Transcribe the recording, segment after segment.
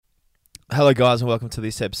Hello guys and welcome to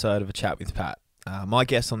this episode of A Chat with Pat. My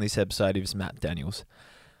guest on this episode is Matt Daniels.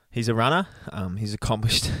 He's a runner. He's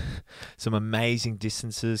accomplished some amazing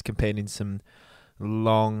distances, competed in some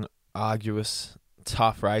long, arduous,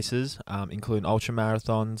 tough races, including ultra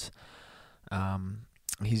marathons.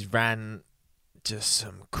 He's ran just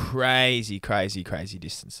some crazy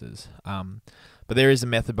distances. But there is a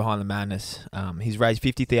method behind the madness. He's raised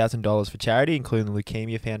 $50,000 for charity, including the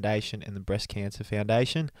Leukemia Foundation and the Breast Cancer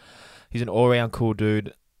Foundation. He's an all-round cool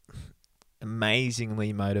dude,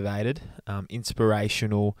 amazingly motivated,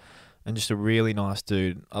 inspirational, and just a really nice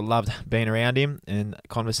dude. I loved being around him and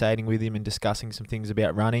conversating with him and discussing some things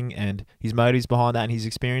about running and his motives behind that and his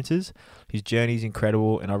experiences. His journey is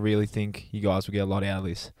incredible, and I really think you guys will get a lot out of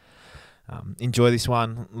this. Enjoy this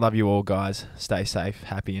one. Love you all, guys. Stay safe,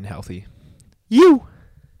 happy, and healthy. You!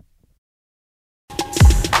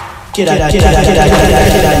 G'day,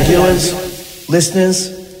 viewers,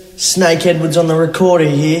 listeners. Snake Edwards on the recorder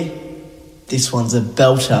here. This one's a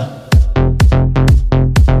belter.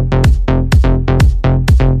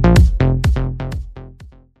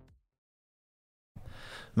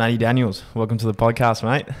 Matty Daniels, welcome to the podcast,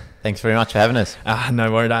 mate. Thanks very much for having us.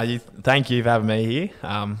 No worries. Thank you for having me here.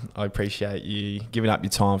 I appreciate you giving up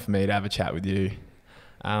your time for me to have a chat with you.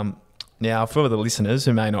 Now, for the listeners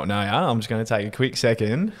who may not know you, I'm just going to take a quick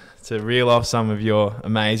second to reel off some of your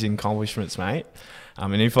amazing accomplishments, mate.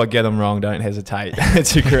 And if I get them wrong, don't hesitate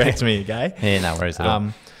to correct me, okay? Yeah, no worries at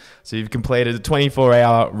all. So you've completed a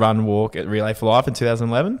 24-hour run walk at Relay for Life in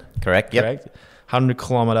 2011? Correct, yep.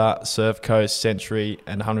 100-kilometre Surf Coast Century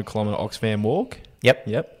and 100-kilometre Oxfam walk? Yep.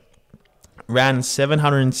 Ran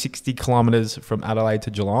 760 kilometres from Adelaide to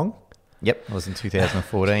Geelong? Yep, it was in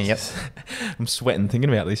 2014, yep. I'm sweating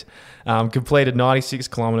thinking about this. Completed 96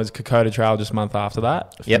 kilometres Kokoda Trail just a month after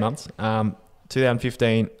that, a few months.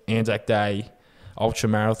 2015 Anzac Day Ultra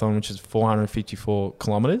Marathon, which is 454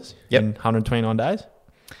 kilometres in 129 days.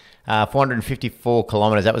 454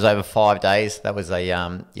 kilometres. That was over 5 days. That was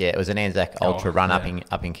a it was an Anzac Ultra run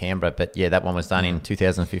up in Canberra. But yeah, that one was done in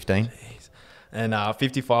 2015. Jeez. And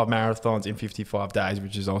 55 marathons in 55 days,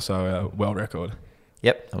 which is also a world record.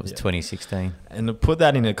 Yep, that was 2016. And to put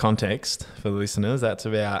that into context for the listeners, that's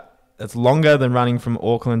longer than running from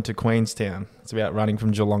Auckland to Queenstown. It's about running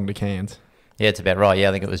from Geelong to Cairns. Yeah, it's about right. Yeah,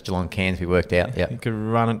 I think it was Geelong Cairns we worked out. Yeah, you could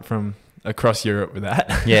run it from across Europe with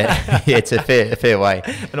that. yeah, it's a fair way.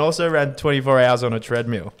 And also ran 24 hours on a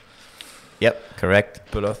treadmill. Yep, correct.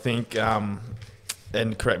 But I think, and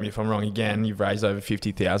correct me if I'm wrong again, you've raised over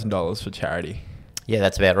 $50,000 for charity. Yeah,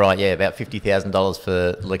 that's about right. Yeah, about $50,000 for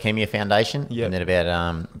the Leukemia Foundation, and then about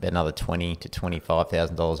another $20,000 to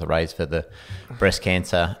 $25,000 are raised for the Breast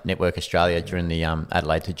Cancer Network Australia during the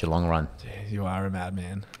Adelaide to Geelong run. Jeez, you are a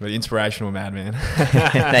madman, but inspirational madman.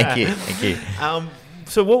 Thank you.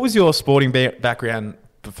 So, what was your sporting background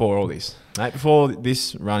before all this, mate? Before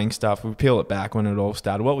this running stuff, we peel it back when it all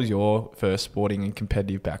started. What was your first sporting and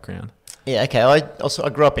competitive background? Yeah, okay. I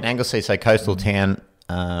grew up in Anglesea, so coastal town.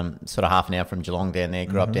 Sort of half an hour from Geelong down there,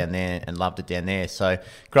 grew up down there and loved it down there. So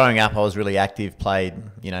growing up, I was really active, played,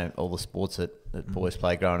 all the sports that boys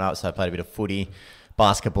play growing up. So I played a bit of footy,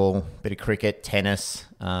 basketball, bit of cricket, tennis,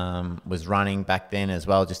 was running back then as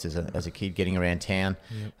well, just as a kid getting around town.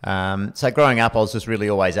 Yep. So growing up, I was just really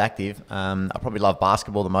always active. I probably loved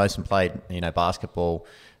basketball the most and played, basketball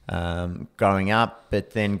growing up, but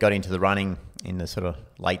then got into the running in the sort of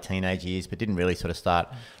late teenage years, but didn't really sort of start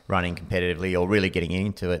running competitively or really getting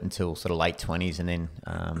into it until sort of late 20s. And then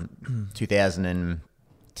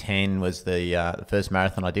 2010 was the first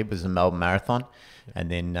marathon I did, was the Melbourne Marathon.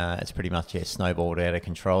 And then it's pretty much snowballed out of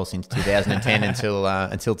control since 2010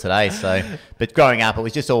 until today. So, but growing up, it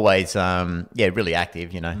was just always really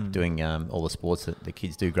active. Doing all the sports that the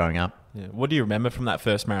kids do growing up. Yeah. What do you remember from that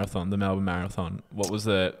first marathon, the Melbourne Marathon? What was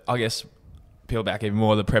peel back even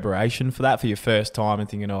more, the preparation for that, for your first time and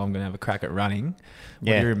thinking, I'm going to have a crack at running?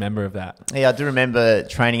 What do you remember of that? Yeah, I do remember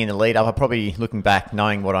training in the lead up. I probably, looking back,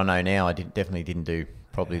 knowing what I know now, I definitely didn't do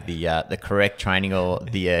probably the correct training or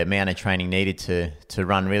the amount of training needed to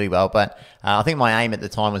run really well. But I think my aim at the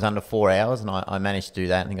time was under 4 hours, and I managed to do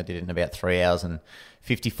that. I think I did it in about 3 hours and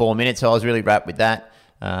 54 minutes, so I was really wrapped with that.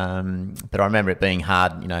 But I remember it being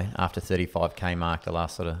hard, after 35k mark, the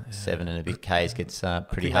last sort of 7 and a bit Ks gets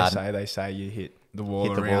pretty hard. They say you hit the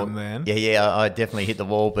wall around then. Yeah, I definitely hit the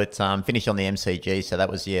wall, but finished on the MCG, so that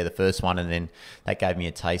was the first one, and then that gave me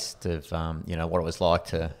a taste of what it was like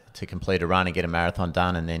to complete a run and get a marathon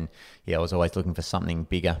done, and then I was always looking for something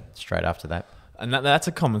bigger straight after that. And that's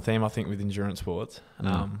a common theme, I think, with endurance sports.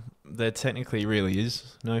 There technically really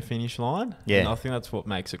is no finish line. Yeah. And I think that's what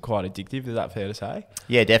makes it quite addictive. Is that fair to say?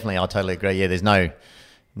 Yeah, definitely. I totally agree. Yeah, there's no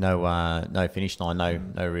no finish line,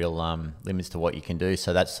 no real limits to what you can do.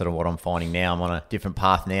 So that's sort of what I'm finding now. I'm on a different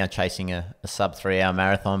path now, chasing a sub 3 hour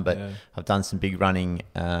marathon, but I've done some big running,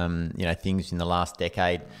 things in the last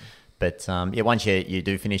decade. But once you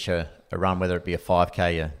do finish a run, whether it be a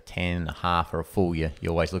 5K, a 10, a half, or a full, you're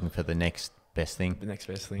always looking for the next best thing. The next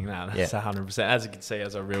best thing, that's 100%. As you can see,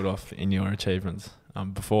 as I reeled off in your achievements,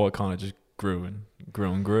 before it kind of just grew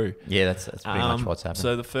and grew. Yeah, that's pretty much what's happened.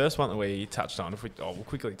 So the first one that we touched on, we'll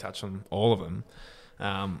quickly touch on all of them.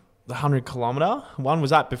 The 100 kilometre one,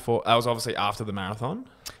 was that before? That was obviously after the marathon.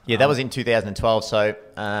 Yeah, that was in 2012. So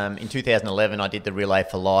in 2011, I did the Relay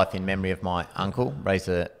for Life in memory of my uncle. Raised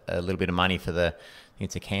a little bit of money for I think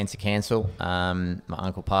it's a cancer cancel. My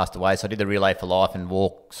uncle passed away, so I did the Relay for Life and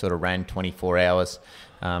ran 24 hours.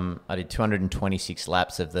 I did 226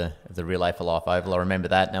 laps of the Relay for Life oval. I remember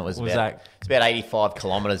that, and it's about 85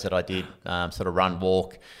 kilometres that I did run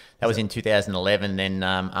walk. That was in 2011. Then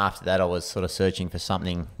after that, I was sort of searching for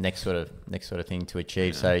something next sort of thing to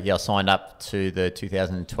achieve. So I signed up to the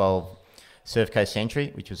 2012 Surf Coast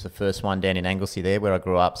Century, which was the first one down in Anglesey there where I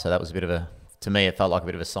grew up. So that was to me, it felt like a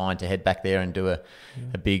bit of a sign to head back there and do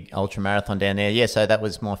a big ultra marathon down there. Yeah, so that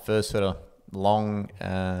was my first sort of long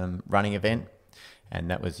running event. And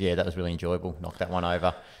that was really enjoyable. Knocked that one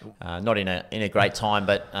over, not in a great time,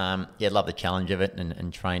 but loved the challenge of it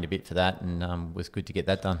and trained a bit for that, and was good to get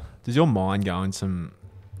that done. Does your mind go in some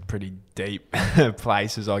pretty deep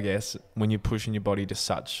places, I guess, when you're pushing your body to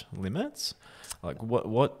such limits? Like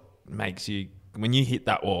what makes you, when you hit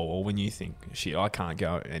that wall, or when you think, shit, I can't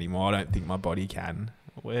go anymore, I don't think my body can.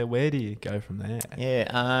 Where do you go from there?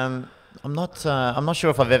 Yeah. I'm not sure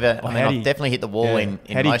if I've ever. I've definitely hit the wall in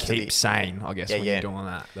how do most you of keep sane? I guess when you're doing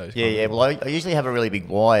that. Well, I usually have a really big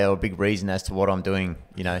why or a big reason as to what I'm doing.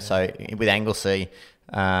 So with Anglesey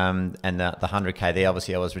and the 100K there,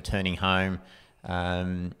 obviously I was returning home.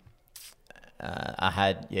 I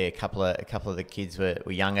had a couple of the kids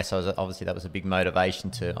were younger, so obviously that was a big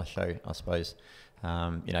motivation to show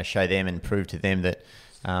them and prove to them that.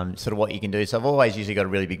 Sort of what you can do. So I've always usually got a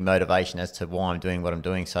really big motivation as to why I'm doing what I'm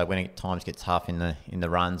doing. So when it times get tough in the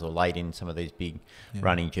runs or late in some of these big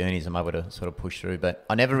running journeys, I'm able to sort of push through. But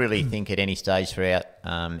I never really think at any stage throughout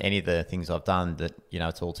any of the things I've done that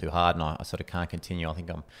it's all too hard and I sort of can't continue. I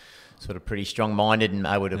think I'm sort of pretty strong-minded and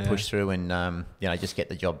able to push through and just get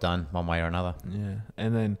the job done one way or another. Yeah,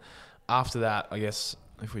 and then after that, I guess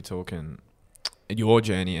if we're talking your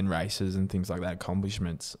journey and races and things like that,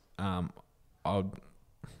 accomplishments,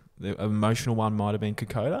 the emotional one might have been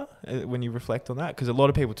Kokoda when you reflect on that, because a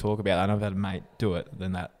lot of people talk about that, and I've had a mate do it,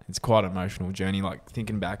 then that it's quite an emotional journey, like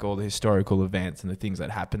thinking back all the historical events and the things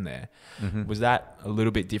that happened there. Mm-hmm. Was that a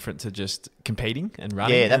little bit different to just competing and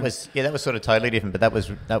running? Yeah, that was sort of totally different, but that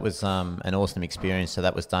was an awesome experience. So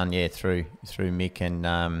that was done through Mick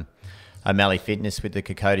and O'Malley Fitness with the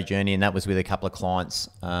Kokoda journey, and that was with a couple of clients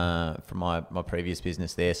from my previous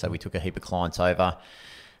business there. So we took a heap of clients over.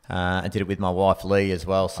 I did it with my wife Lee as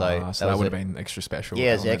well, so that would have been extra special.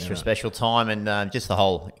 Yeah, it was extra special time, and just the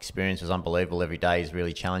whole experience was unbelievable. Every day is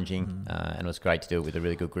really challenging, and it was great to do it with a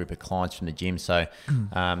really good group of clients from the gym. So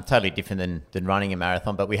totally different than running a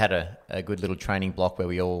marathon, but we had a good little training block where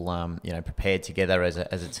we all prepared together as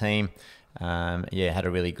a team. Had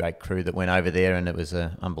a really great crew that went over there, and it was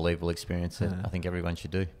an unbelievable experience that I think everyone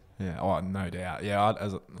should do. Yeah, no doubt. Yeah,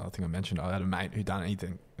 as I think I mentioned, I had a mate who done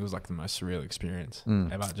anything. It was like the most surreal experience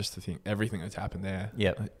ever, just to think everything that's happened there,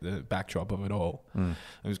 the backdrop of it all.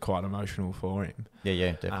 It was quite emotional for him.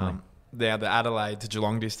 Yeah, definitely. The Adelaide to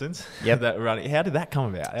Geelong distance. Yep. That running. How did that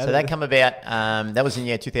come about? That was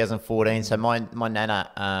in 2014. So my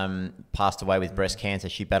nana passed away with breast cancer.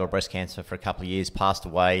 She battled breast cancer for a couple of years, passed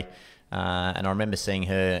away. And I remember seeing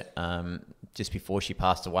her just before she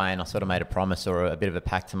passed away, and I sort of made a promise or a bit of a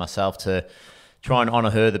pact to myself to try and honour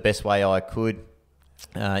her the best way I could.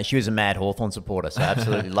 She was a mad Hawthorn supporter, so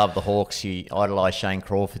absolutely loved the Hawks. She idolised Shane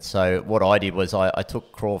Crawford. So what I did was I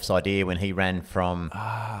took Crawford's idea when he ran from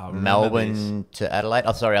Melbourne to Adelaide.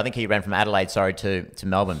 I think he ran from Adelaide, to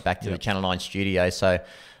Melbourne, back to the Channel 9 studio. So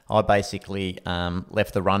I basically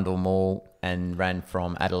left the Rundle Mall and ran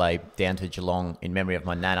from Adelaide down to Geelong in memory of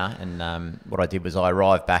my nana. And what I did was I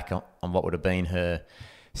arrived back on what would have been her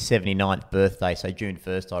 79th birthday. So June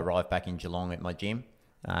 1st, I arrived back in Geelong at my gym.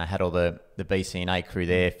 Had all the BCNA crew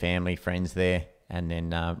there, family, friends there, and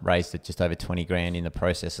then raised it just over 20 grand in the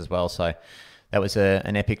process as well. So that was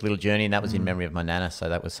an epic little journey, and that was in memory of my nana. So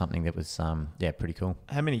that was something that was pretty cool.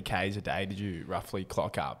 How many Ks a day did you roughly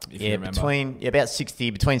clock up? If you remember?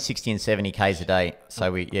 between 60 and 70 Ks a day.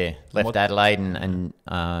 So we left Adelaide and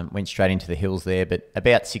went straight into the hills there, but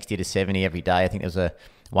about 60 to 70 every day. I think there was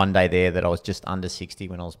one day there that I was just under 60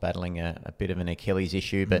 when I was battling a bit of an Achilles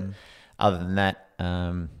issue. But other than that,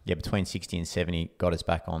 between 60 and 70 got us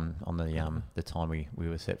back on the time we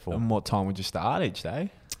were set for. And what time would you start each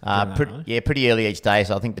day? Pretty early each day.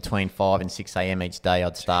 So I think between 5 and 6 a.m. each day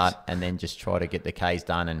I'd start and then just try to get the Ks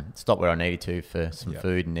done and stop where I needed to for some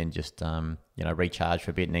food and then just, recharge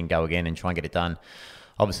for a bit and then go again and try and get it done.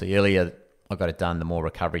 Obviously earlier I got it done, the more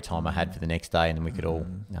recovery time I had for the next day and then we could all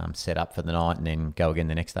set up for the night and then go again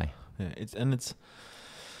the next day. Yeah,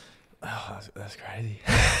 that's crazy.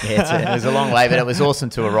 Yeah, it was a long way, but it was awesome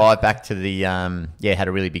to arrive back to the, had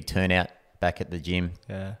a really big turnout back at the gym.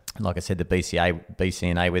 Yeah. And like I said, the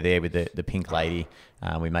BCNA were there with the pink lady.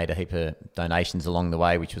 We made a heap of donations along the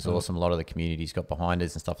way, which was awesome. A lot of the communities got behind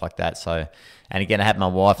us and stuff like that. So, and again, I had my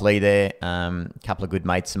wife Lee there, a couple of good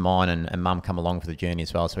mates of mine and mum come along for the journey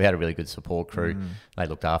as well. So we had a really good support crew. They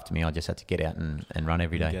looked after me. I just had to get out and run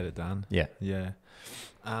every day. Get it done. Yeah. Yeah.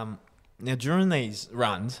 Now, during these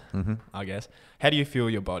runs, I guess, how do you feel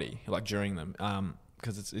your body, like during them?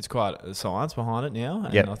 Because it's quite a science behind it now.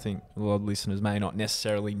 And I think a lot of listeners may not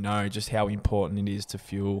necessarily know just how important it is to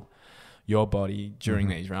fuel your body during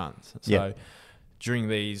these runs. So during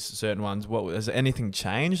these certain ones, has anything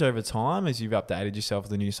changed over time as you've updated yourself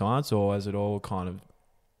with the new science, or is it all kind of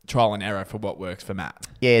trial and error for what works for Matt?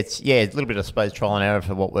 It's a little bit, I suppose, trial and error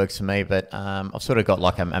for what works for me, but I've sort of got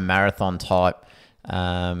like a marathon type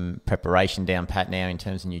preparation down pat now in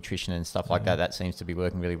terms of nutrition and stuff like that. That seems to be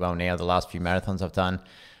working really well now, the last few marathons I've done.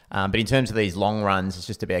 But in terms of these long runs, it's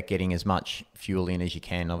just about getting as much fuel in as you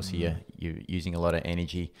can. Obviously, you're using a lot of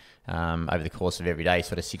energy over the course of every day,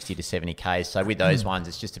 sort of 60 to 70 Ks. So with those ones,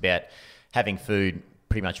 it's just about having food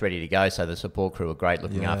pretty much ready to go. So the support crew were great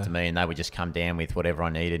looking after me, and they would just come down with whatever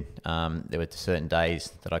I needed. There were certain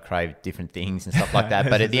days that I craved different things and stuff like that.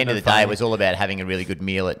 But at the end of the day, it was all about having a really good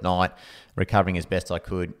meal at night, recovering as best I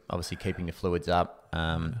could, obviously keeping the fluids up,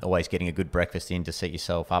 always getting a good breakfast in to set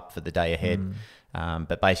yourself up for the day ahead.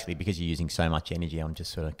 But basically, because you're using so much energy, I'm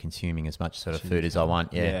just sort of consuming as much sort of food as I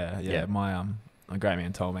want. Yeah. My great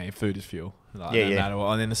man told me food is fuel. Like, no matter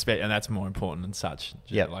what, and then and that's more important than such.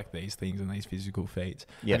 Like these things and these physical feats.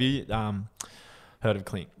 Have you heard of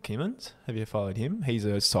Clint Kimmins? Have you followed him? He's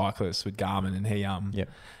a cyclist with Garmin, and he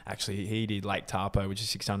actually he did Lake Taupo, which is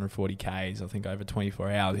 640 Ks, I think, over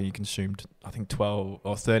 24 hours, and he consumed, I think, 12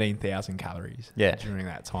 or 13,000 calories during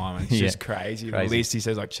that time. And it's just crazy. The list, he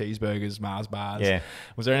says, like cheeseburgers, Mars bars. Yeah.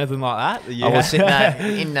 Was there anything like that? I was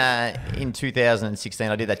sitting in 2016,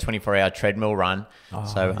 I did that 24-hour treadmill run. I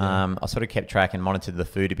sort of kept track and monitored the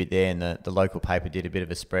food a bit there, and the local paper did a bit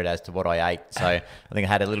of a spread as to what I ate. So I think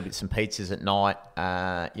I had a little bit some pizzas at night,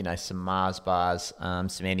 some Mars bars,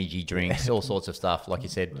 some energy drinks, all sorts of stuff. Like you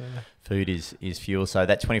said, food is fuel. So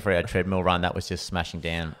that 24-hour treadmill run, that was just smashing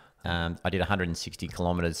down. I did 160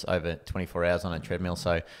 kilometers over 24 hours on a treadmill.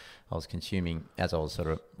 So I was consuming, as I was sort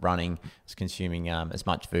of running, as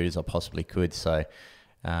much food as I possibly could. So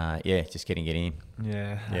just getting it in.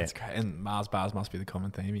 Yeah, that's great. And Mars bars must be the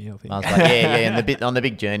common theme here, I think. Mars bars, and on the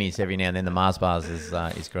big journeys every now and then the Mars bars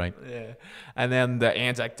is great. Yeah, and then the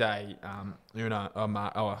Anzac Day,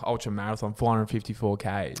 ultra marathon, 454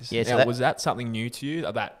 Ks. Yeah, now, was that something new to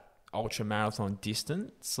you? That ultra marathon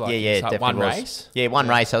distance? Definitely one was. Race? Yeah, one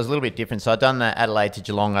race. So it was a little bit different. So I'd done the Adelaide to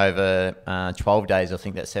Geelong over 12 days, I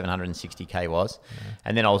think that 760K was. Yeah.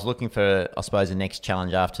 And then I was looking for, I suppose, the next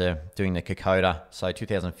challenge after doing the Kokoda. So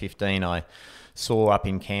 2015, I saw up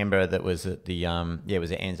in Canberra that was at the, it was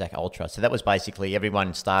the Anzac Ultra. So that was basically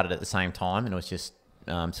everyone started at the same time, and it was just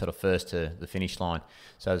sort of first to the finish line.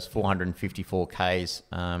 So it was 454 Ks,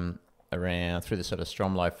 around through the sort of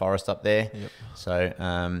Stromlo forest up there. Yep. So,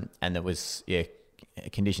 and it was,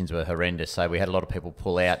 conditions were horrendous. So we had a lot of people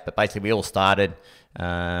pull out, but basically we all started.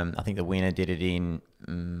 I think the winner did it in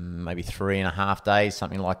maybe 3.5 days,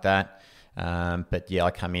 something like that. But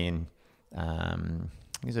I come in, it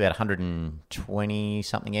was about 120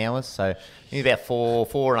 something hours. So I think about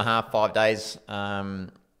 4.5, 5 days.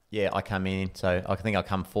 I come in, so I think I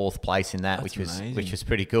come fourth place in that, which was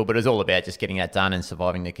pretty cool. But it was all about just getting that done and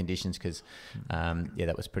surviving the conditions because,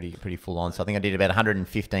 that was pretty full on. So I think I did about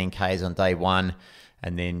 115 Ks on day one,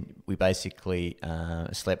 and then we basically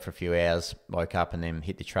slept for a few hours, woke up, and then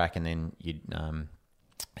hit the track, and then you'd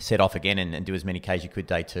set off again and do as many Ks as you could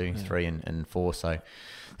day 2, 3, and 4. So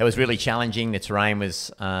it was really challenging. The terrain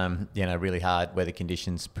was, really hard. Weather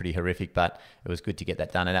conditions pretty horrific, but it was good to get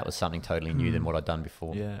that done. And that was something totally new than what I'd done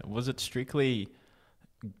before. Yeah. Was it strictly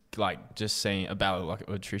like just seeing about like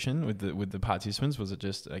attrition with the participants? Was it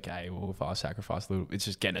just, okay, well, if I sacrifice a little, it's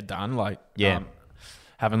just getting it done?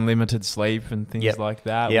 having limited sleep and things like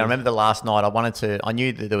that. Yeah, I remember the last night I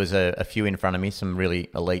knew that there was a few in front of me, some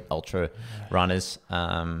really elite ultra runners,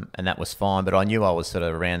 and that was fine. But I knew I was sort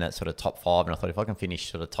of around that sort of top 5, and I thought if I can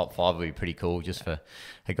finish sort of top 5 would be pretty cool, just for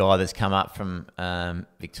a guy that's come up from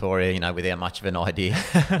Victoria, without much of an idea.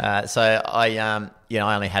 So I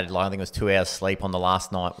only had I think it was 2 hours sleep on the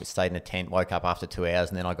last night. We stayed in a tent, woke up after 2 hours,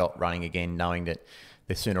 and then I got running again, knowing that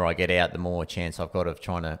the sooner I get out, the more chance I've got of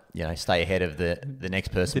trying to, stay ahead of the next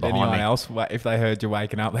person behind me. Did anyone else, if they heard you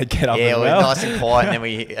waking up, they'd get up as well? well? Yeah, it was nice and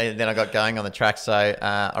quiet, and then I got going on the track. So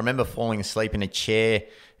I remember falling asleep in a chair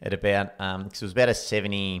at about, because it was about a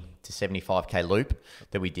 70 to 75k loop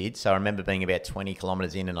that we did. So I remember being about 20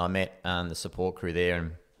 kilometres in, and I met the support crew there,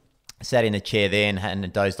 and sat in the chair there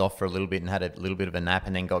and dozed off for a little bit and had a little bit of a nap,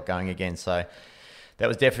 and then got going again. So that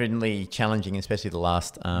was definitely challenging, especially the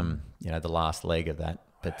last, the last leg of that.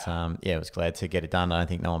 But I was glad to get it done. I don't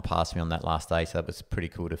think no one passed me on that last day, so that was pretty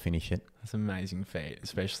cool to finish it. That's an amazing feat,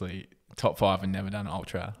 especially top 5 and never done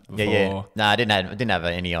ultra before. Yeah. No, I didn't have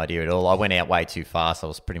any idea at all. I went out way too fast. I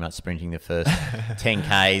was pretty much sprinting the first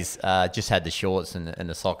 10Ks. Just had the shorts and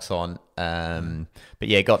the socks on. But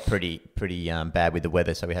yeah, it got pretty bad with the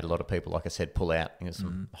weather. So we had a lot of people, like I said, pull out.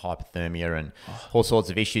 Some hypothermia and all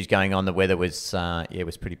sorts of issues going on. The weather was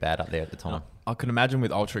was pretty bad up there at the time. I can imagine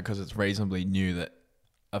with ultra, because it's reasonably new, that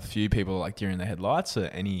a few people like during the headlights, or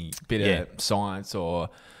any bit of science or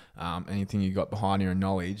anything you got behind your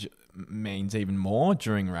knowledge means even more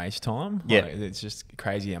during race time. Yeah. It's just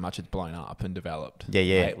crazy how much it's blown up and developed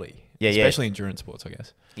lately. Yeah, especially endurance sports, I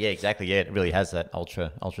guess. Yeah, exactly. Yeah, it really has. That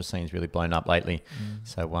ultra scene's really blown up lately.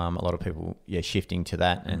 So a lot of people shifting to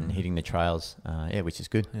that and hitting the trails, which is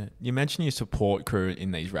good. Yeah. You mentioned your support crew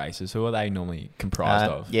in these races. Who are they normally comprised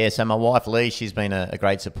of? Yeah, so my wife Lee, she's been a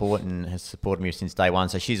great support and has supported me since day one.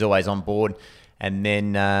 So she's always on board. And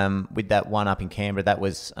then with that one up in Canberra, that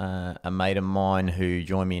was a mate of mine who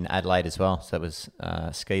joined me in Adelaide as well. So it was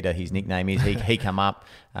Skeeter, his nickname is. He come up.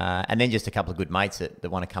 And then just a couple of good mates that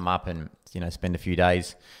want to come up and spend a few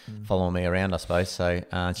days following me around, I suppose. So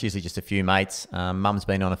it's usually just a few mates. Mum's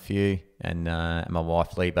been on a few, and my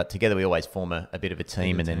wife Lee. But together we always form a bit of a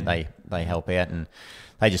team, and then they help out, and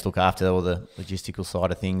they just look after all the logistical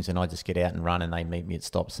side of things, and I just get out and run, and they meet me at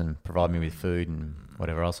stops and provide me with food and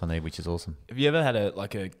whatever else I need, which is awesome. Have you ever had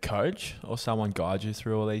a coach or someone guide you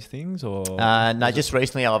through all these things? Or no, just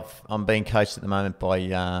recently I'm being coached at the moment by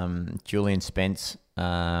Julian Spence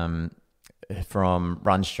from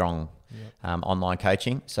Run Strong online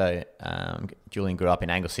coaching. So Julian grew up in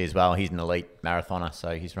Anglesey as well. He's an elite marathoner,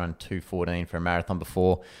 so he's run 2:14 for a marathon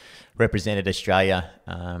before, represented Australia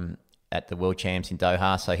at the World Champs in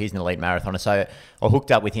Doha. So he's an elite marathoner. So I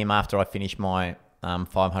hooked up with him after I finished my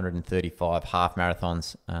 535 half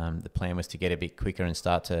marathons. The plan was to get a bit quicker and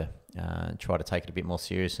start to try to take it a bit more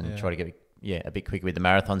serious and try to get a bit quicker with the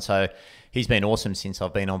marathon. So he's been awesome since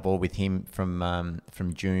I've been on board with him from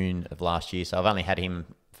June of last year. So I've only had him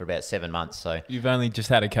for about 7 months. So you've only just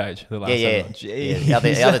had a coach the last 7 months.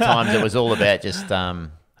 The other times it was all about just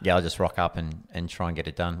I'll just rock up and try and get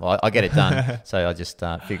it done. Well, I get it done, so I just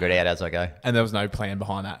figure it out as I go. And there was no plan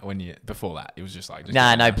behind that before that? It was just like...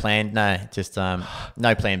 no plan. No, just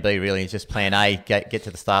no plan B really. It's just plan A, get to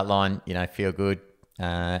the start line, feel good,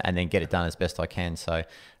 and then get it done as best I can. So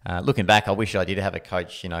looking back, I wish I did have a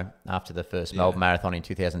coach, after the first Melbourne Marathon in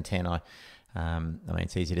 2010. I mean,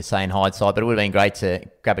 it's easy to say in hindsight, but it would have been great to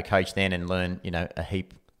grab a coach then and learn, a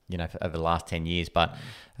heap, over the last 10 years. But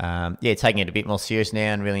taking it a bit more serious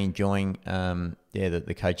now and really enjoying,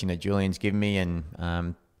 the coaching that Julian's given me, and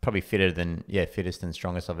probably fittest and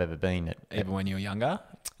strongest I've ever been. Even when you were younger?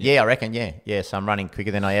 Yeah, I reckon, yeah. So I'm running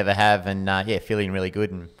quicker than I ever have, and feeling really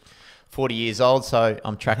good, and 40 years old, so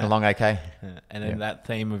I'm tracking along okay. And then that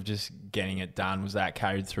theme of just getting it done, was that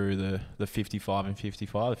carried through the 55 and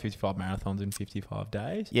 55, the 55 marathons in 55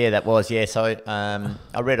 days? Yeah, that was, yeah. So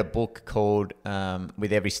I read a book called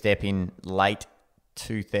With Every Step in late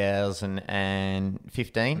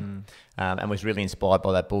 2015 and was really inspired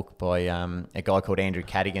by that book by a guy called Andrew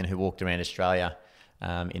Cadigan, who walked around Australia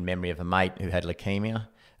in memory of a mate who had leukemia.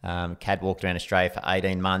 Cad walked around Australia for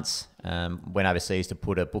 18 months, went overseas to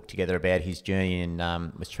put a book together about his journey, and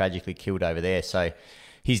was tragically killed over there. So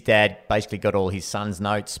his dad basically got all his son's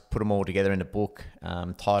notes, put them all together in a book,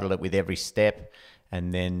 titled it With Every Step.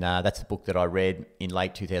 And then that's the book that I read in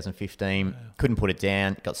late 2015. Couldn't put it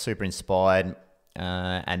down, got super inspired.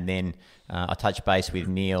 And then I touched base with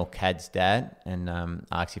Neil, Cad's dad, and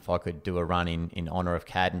asked if I could do a run in honour of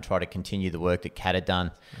Cad and try to continue the work that Cad had done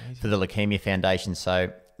for the Leukemia Foundation.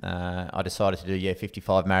 So I decided to do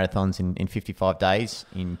 55 marathons in 55 days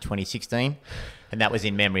in 2016, and that was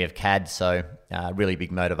in memory of CAD. So really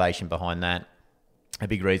big motivation behind that. A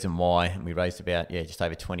big reason why we raised about just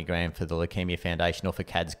over 20 grand for the Leukemia Foundation or for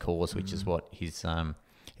CAD's cause, which is what his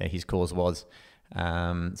cause was.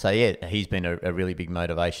 He's been a really big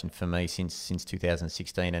motivation for me since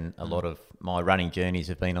 2016, and a lot of my running journeys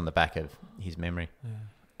have been on the back of his memory. Yeah.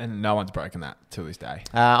 And no one's broken that till this day.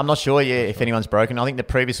 I'm not sure if anyone's broken. I think the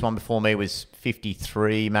previous one before me was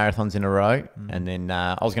 53 marathons in a row, and then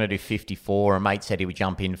I was going to do 54. A mate said he would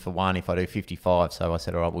jump in for one if I do 55, so I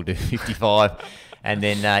said, all right, we'll do 55. And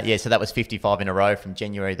then, so that was 55 in a row from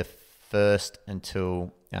January the 1st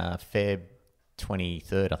until Feb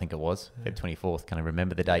 23rd, I think it was. Feb 24th, can't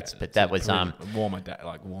remember the dates. But that was... warmer day,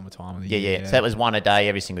 like warmer time of the year. Yeah. So that was one a day,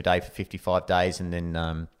 every single day for 55 days. And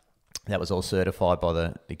then that was all certified by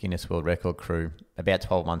the Guinness World Record crew. About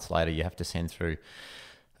 12 months later, you have to send through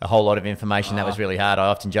a whole lot of information. That was really hard. I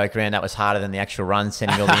often joke around that was harder than the actual run,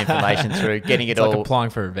 sending all the information through, getting it it's all... like applying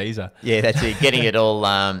for a visa. Yeah, that's it. Getting it all,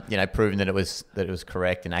 proving that it was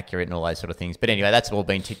correct and accurate and all those sort of things. But anyway, that's all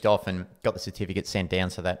been ticked off and got the certificate sent down,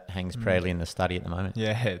 so that hangs proudly in the study at the moment.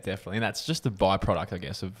 Yeah, definitely. And that's just a byproduct, I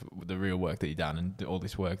guess, of the real work that you've done and all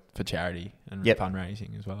this work for charity and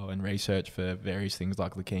fundraising as well, and research for various things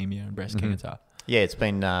like leukemia and breast cancer. Yeah, it's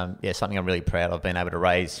been something I'm really proud of. I've been able to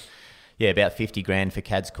raise... about 50 grand for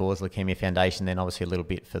CAD's cause, Leukemia Foundation, then obviously a little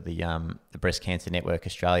bit for the Breast Cancer Network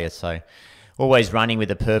Australia. So always running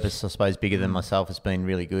with a purpose, I suppose, bigger than myself has been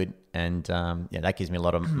really good. And that gives me a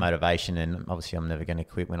lot of motivation. And obviously I'm never going to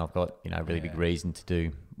quit when I've got, a really big reason to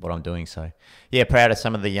do what I'm doing. So proud of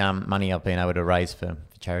some of the money I've been able to raise for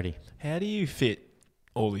charity. How do you fit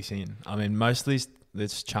all this in? I mean, most of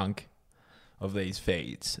this chunk of these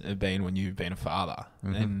feeds have been when you've been a father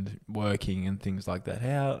and working and things like that.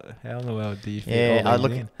 How in the world do you fit all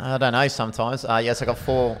these in? I don't know sometimes. Yes, I've got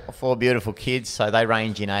four beautiful kids, so they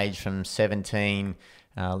range in age from 17.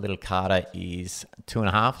 Little Carter is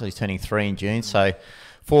 2.5, so he's turning 3 in June. So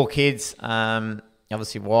 4 kids,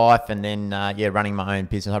 obviously wife, and then running my own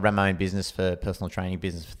business. I ran my own business personal training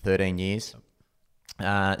business for 13 years.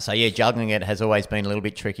 Juggling it has always been a little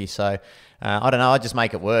bit tricky. So I don't know, I just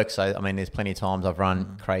make it work. So, I mean, there's plenty of times I've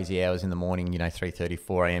run crazy hours in the morning, 3:30,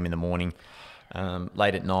 4 a.m. in the morning,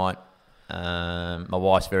 late at night. My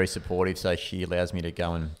wife's very supportive, so she allows me to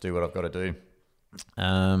go and do what I've got to do.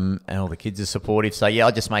 And all the kids are supportive. So, I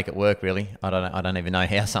just make it work, really. I don't even know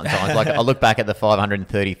how sometimes. Like, I look back at the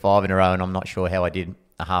 535 in a row and I'm not sure how I did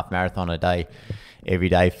a half marathon a day every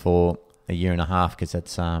day for a year and a half, because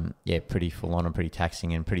that's pretty full on and pretty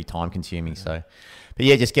taxing and pretty time consuming. So, but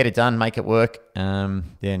just get it done, make it work. No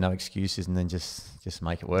excuses, and then just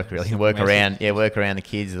make it work, really. Work around the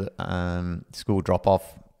kids, school drop off,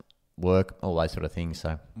 work, all those sort of things.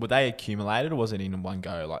 So were they accumulated, or was it in one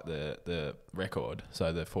go, like the record?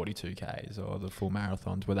 So the 42Ks or the full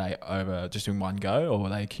marathons, were they over just in one go, or were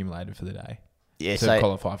they accumulated for the day? To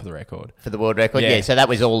qualify for the record. For the world record, So that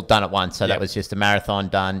was all done at once. So that was just a marathon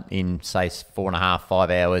done in, say, 4.5, 5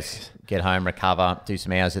 hours. Get home, recover, do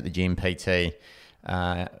some hours at the gym, PT,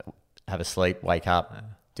 have a sleep, wake up,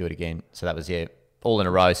 do it again. So that was, all in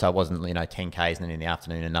a row. So it wasn't, 10Ks and then in the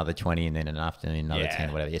afternoon another 20 and then in the afternoon another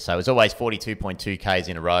 10, whatever. So it was always 42.2 Ks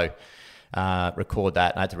in a row. Record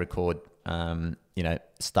that. I had to record,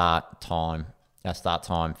 start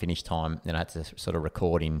time, finish time. Then I had to sort of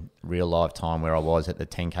record in real live time where I was at the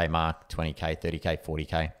 10K mark, 20K, 30K,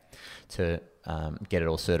 40K to get it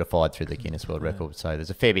all certified through the Guinness World Record. So there's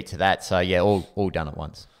a fair bit to that. So all done at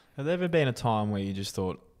once. Have there ever been a time where you just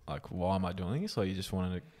thought, like, why am I doing this? Or you just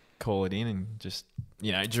wanted to call it in and just,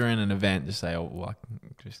 during an event, just say, I can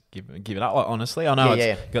just give it up? Like, honestly, I know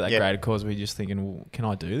it's got that greater cause, but you're just thinking, well, can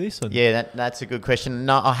I do this? Or... that's a good question.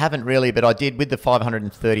 No, I haven't really, but I did with the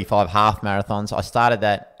 535 half marathons. I started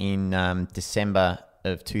that in December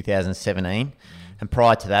of 2017. And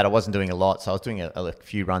prior to that, I wasn't doing a lot. So I was doing a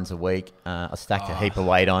few runs a week. I stacked a heap of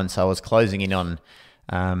weight on. So I was closing in on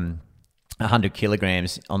 100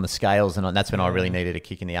 kilograms on the scales. And that's when I really needed a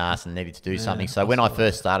kick in the ass and needed to do something. So when I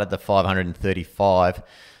first started the 535, I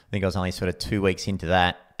think I was only sort of 2 weeks into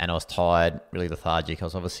that. And I was tired, really lethargic. I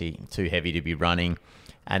was obviously too heavy to be running.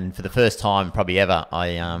 And for the first time probably ever,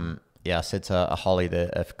 I said to Holly,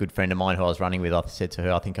 a good friend of mine who I was running with, I said to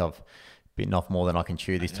her, I think I've bitten off more than I can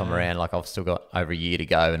chew this time around. Like, I've still got over a year to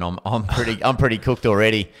go, and I'm pretty cooked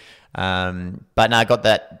already. But no, I got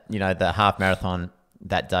that, the half marathon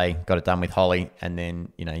that day, got it done with Holly, and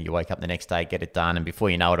then, you wake up the next day, get it done, and before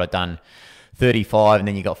you know it, I'd done 35, and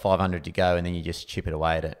then you got 500 to go, and then you just chip it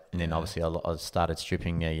away at it. And then obviously I started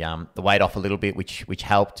stripping the weight off a little bit, which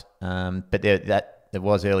helped. But there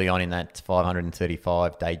was early on in that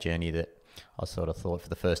 535-day journey that I sort of thought for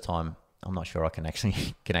the first time, I'm not sure I can actually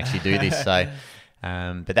do this. So,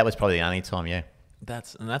 but that was probably the only time, yeah.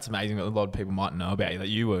 That's amazing that a lot of people might know about you, that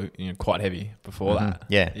you were quite heavy before that.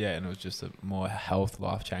 Yeah. Yeah, and it was just a more health,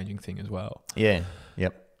 life-changing thing as well. Yeah,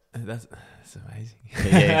 yep. That's amazing.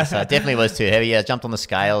 Yeah, so it definitely was too heavy. I jumped on the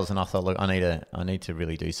scales and I thought, look, I need to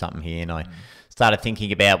really do something here. And I started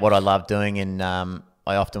thinking about what I love doing, and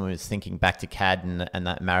I often was thinking back to CAD and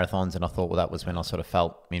that marathons, and I thought, well, that was when I sort of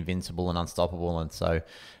felt invincible and unstoppable. And so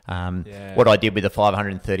what I did with the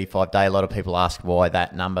 535-day, a lot of people ask why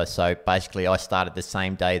that number. So basically I started the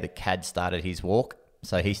same day that CAD started his walk.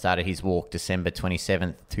 So he started his walk December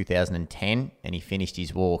 27th, 2010, and he finished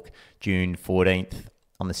his walk June 14th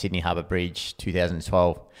on the Sydney Harbour Bridge,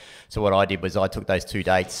 2012. So what I did was I took those 2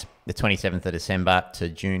 dates, the 27th of December to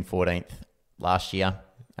June 14th last year.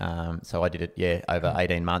 So I did it, over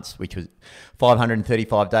 18 months, which was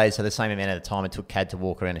 535 days. So the same amount of time it took CAD to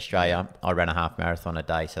walk around Australia, I ran a half marathon a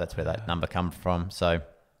day. So that's where that number comes from. So,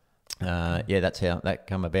 that's how that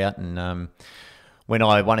come about. And when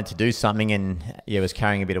I wanted to do something and was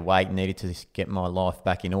carrying a bit of weight and needed to get my life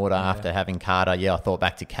back in order after having Carter, I thought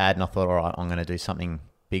back to CAD and I thought, all right, I'm going to do something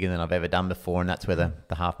bigger than I've ever done before, and that's where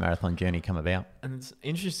the half marathon journey come about. And it's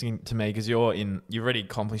interesting to me because you've already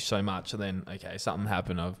accomplished so much, and then something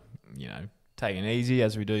happened of taking it easy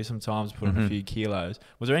as we do sometimes, put on a few kilos.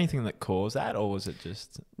 Was there anything that caused that, or was it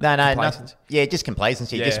just complacency? Just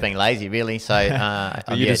complacency, just being lazy, really. So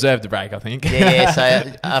you deserved a break, I think.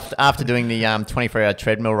 So after doing the 24-hour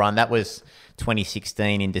treadmill run, that was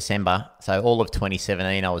 2016 in December. So all of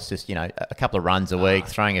 2017, I was just a couple of runs a week,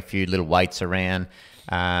 throwing a few little weights around.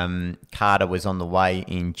 Carter was on the way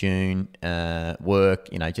in June, work,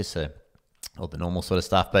 just all the normal sort of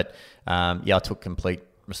stuff. But I took complete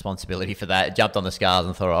responsibility for that. Jumped on the scales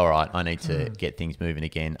and thought, all right, I need to get things moving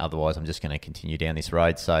again. Otherwise, I'm just going to continue down this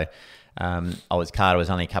road. So Carter was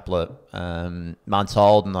only a couple of months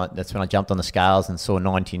old, and that's when I jumped on the scales and saw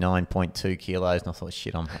 99.2 kilos. And I thought,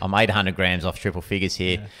 shit, I'm 800 grams off triple figures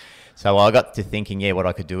here. Yeah. So I got to thinking, what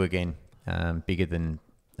I could do again, bigger than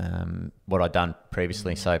what I'd done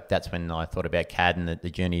previously. So that's when I thought about CAD and the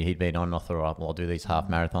journey he'd been on. I thought, all right, well, I'll do these half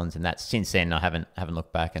marathons, and that's since then I haven't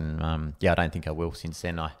looked back, and I don't think I will. Since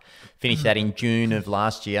then, I finished that in June of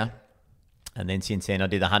last year, and then since then I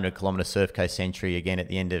did the 100-kilometre Surf Coast Century again at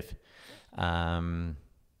the end of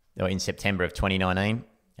in September of 2019,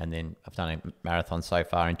 and then I've done a marathon so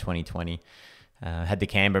far in 2020. Had the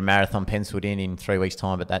Canberra Marathon penciled in 3 weeks'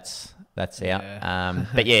 time, but that's out.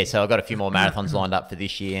 So I've got a few more marathons lined up for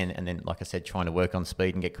this year, and then, like I said, trying to work on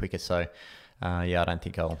speed and get quicker. So, I don't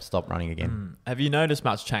think I'll stop running again. Have you noticed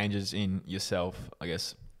much changes in yourself, I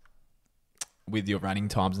guess, with your running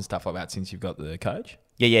times and stuff like that since you've got the coach?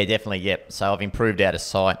 Yeah, definitely. Yep. So I've improved out of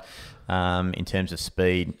sight in terms of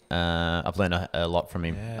speed. Get learned a lot from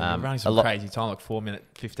him. Running some crazy time, like 4 minute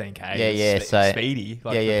 15K. So speedy,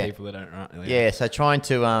 for people that don't run. So trying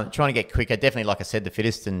to get quicker. Definitely, like I said, the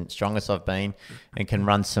fittest and strongest I've been, and can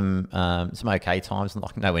run some okay times,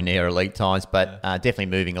 like nowhere near elite times, but definitely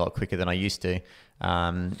moving a lot quicker than I used to.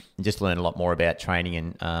 Just learn a lot more about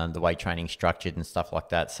training and the way training's structured and stuff like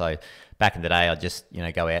that. So back in the day, I'd just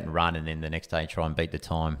go out and run, and then the next day try and beat the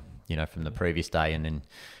time from the previous day, and then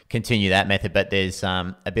continue that method. But there's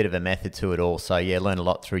a bit of a method to it all. So learn a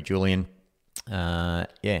lot through Julian.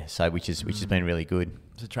 So which has been really good.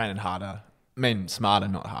 So training harder. I mean, smarter,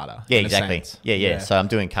 not harder. Yeah, exactly. Yeah. So I'm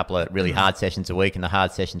doing a couple of really hard sessions a week, and the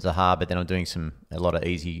hard sessions are hard, but then I'm doing a lot of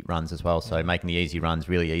easy runs as well. So making the easy runs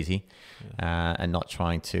really easy, and not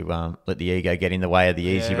trying to let the ego get in the way of the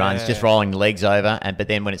easy runs, just rolling the legs over. But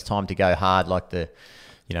then when it's time to go hard, like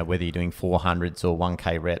whether you're doing 400s or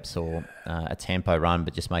 1K reps or a tempo run,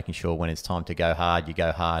 but just making sure when it's time to go hard, you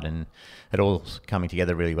go hard, and it all's coming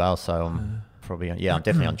together really well. So I'm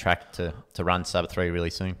definitely on track to run sub 3 really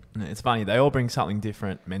soon. It's funny, they all bring something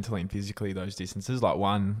different mentally and physically, those distances. Like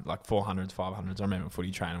 400s, 500s. I remember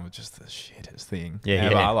footy training was just the shittest thing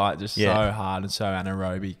ever. Like so hard and so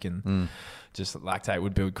anaerobic, and just lactate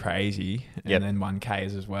would build crazy. And then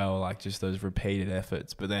 1Ks as well, like just those repeated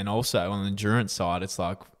efforts. But then also on the endurance side, it's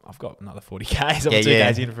like, I've got another 40Ks. I'm 2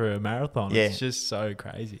 days in for a marathon. It's just so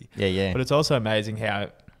crazy. But it's also amazing how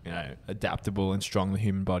adaptable and strong the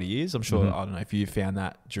human body is. I'm sure, I don't know if you found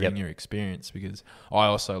that during your experience, because I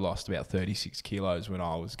also lost about 36 kilos when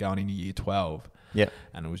I was going into year 12. Yep.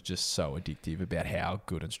 And it was just so addictive about how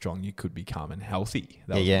good and strong you could become and healthy.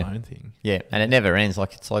 That was Yeah. my own thing. Yeah, and it never ends.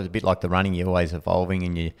 Like it's like a bit like the running. You're always evolving,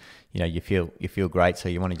 and you feel great. So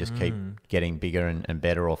you want to just keep getting bigger and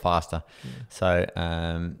better or faster. So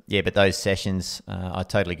but those sessions, I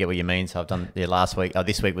totally get what you mean. So I've done last week.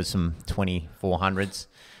 This week was some 2400s.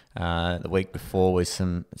 The week before was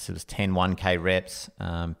it was 10 1K reps.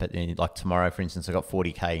 But then, like tomorrow, for instance, I got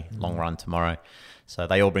 40K long run tomorrow. So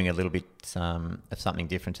they all bring a little bit of something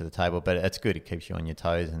different to the table, but it's good. It keeps you on your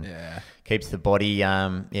toes and keeps the body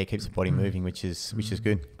moving, which is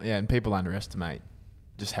good. Yeah, and people underestimate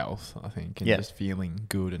just health, I think, and just feeling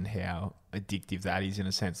good and how addictive that is in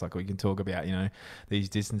a sense. Like we can talk about, these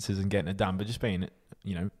distances and getting it done, but just being,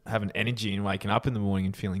 having energy and waking up in the morning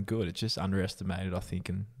and feeling good. It's just underestimated, I think,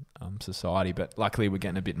 in society. But luckily we're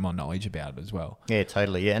getting a bit more knowledge about it as well. Yeah,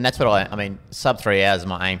 totally. Yeah, and that's what I mean, sub 3 hours is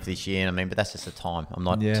my aim for this year. But that's just the time. I'm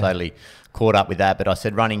not totally caught up with that. But I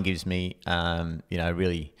said running gives me,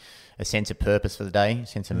 really a sense of purpose for the day, a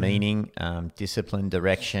sense of meaning, discipline,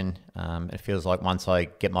 direction. It feels like once I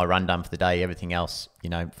get my run done for the day, everything else,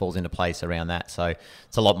 falls into place around that. So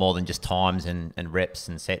it's a lot more than just times and reps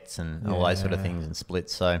and sets and all those sort of things and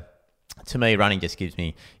splits. So to me, running just gives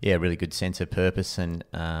me, a really good sense of purpose and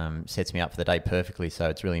sets me up for the day perfectly. So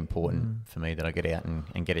it's really important for me that I get out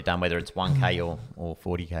and get it done, whether it's 1K or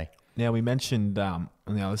 40K. Now, we mentioned on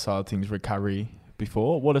the other side of things, recovery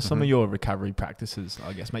before. What are some of your recovery practices,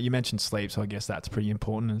 I guess, mate? You mentioned sleep, so I guess that's pretty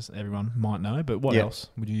important, as everyone might know. But what else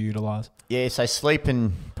would you utilise? Yeah, so sleep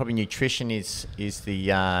and probably nutrition is definitely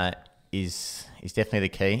the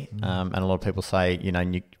key. And a lot of people say,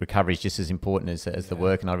 recovery is just as important as the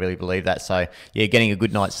work, and I really believe that. So, getting a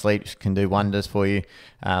good night's sleep can do wonders for you.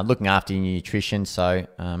 Looking after your nutrition, so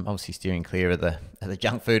obviously steering clear of the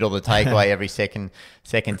junk food or the takeaway every second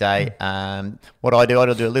day. What I do a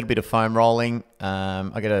little bit of foam rolling.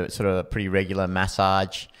 I get a sort of pretty regular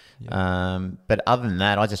massage. But other than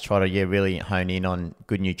that, I just try to really hone in on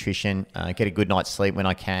good nutrition, get a good night's sleep when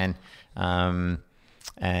I can.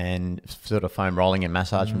 And sort of foam rolling and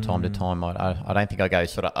massage from time to time. I don't think I go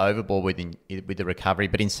sort of overboard with the recovery.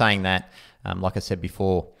 But in saying that, like I said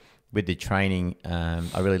before, with the training,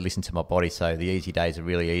 I really listen to my body. So the easy days are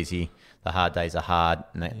really easy. The hard days are hard.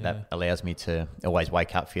 And that allows me to always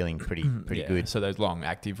wake up feeling pretty good. So those long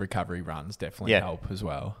active recovery runs definitely help as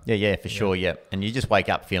well. Yeah, for sure, yeah. And you just wake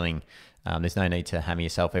up feeling... there's no need to hammer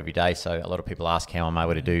yourself every day. So a lot of people ask how I'm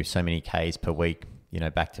able to do so many Ks per week,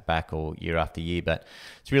 back to back or year after year. But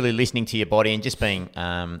it's really listening to your body and just being,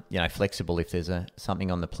 flexible. If there's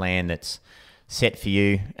something on the plan that's set for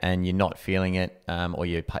you and you're not feeling it, or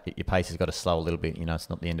your pace has got to slow a little bit, it's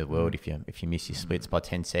not the end of the world if you miss your splits by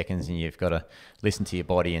 10 seconds, and you've got to listen to your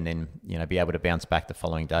body and then, be able to bounce back the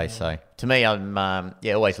following day. So to me, I'm,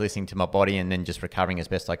 always listening to my body and then just recovering as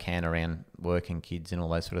best I can around work and kids and all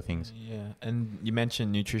those sort of things. Yeah. And you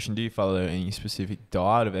mentioned nutrition. Do you follow any specific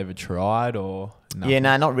diet have ever tried or nothing? Yeah,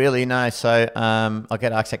 no, not really. No. So, I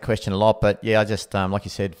get asked that question a lot, but I just, like you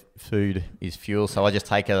said, food is fuel. So I just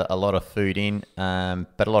take a lot of food in,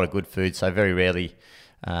 but a lot of good food. So very rarely,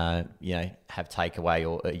 have takeaway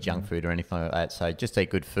or junk food or anything like that. So just eat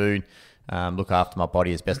good food, look after my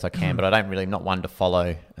body as best I can, but I'm not one to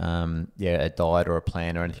follow, a diet or a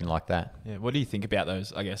plan or anything like that. Yeah. What do you think about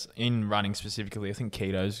those, I guess, in running specifically? I think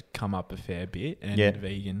keto's come up a fair bit and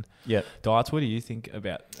vegan diets. What do you think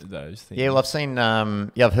about those things? Yeah, well, I've seen,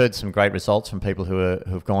 I've heard some great results from people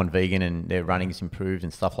who've gone vegan and their running's improved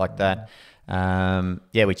and stuff like that.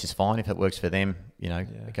 Which is fine if it works for them,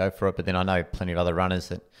 go for it. But then I know plenty of other runners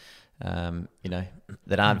that,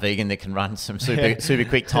 that aren't vegan that can run some super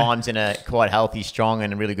quick times and are quite healthy, strong,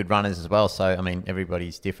 and really good runners as well. So,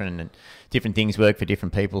 everybody's different and different things work for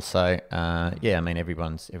different people. So,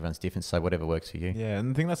 everyone's different. So whatever works for you. Yeah,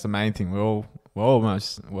 and I think that's the main thing. We're all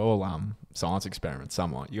science experiments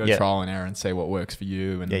somewhat. You got to trial and error and see what works for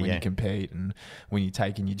you. And when you compete and when you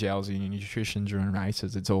take in your gels and your nutrition during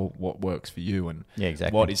races, it's all what works for you and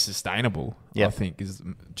exactly. what is sustainable. I think is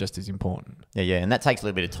just as important. Yeah, and that takes a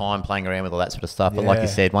little bit of time playing around with all that sort of stuff. But like you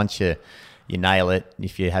said, once you nail it,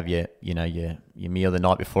 if you have your meal the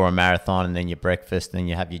night before a marathon and then your breakfast and then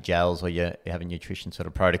you have your gels or you have a nutrition sort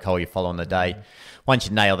of protocol you follow on the day, once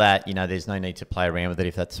you nail that, there's no need to play around with it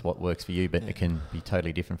if that's what works for you, but it can be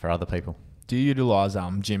totally different for other people. Do you utilise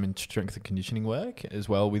gym and strength and conditioning work as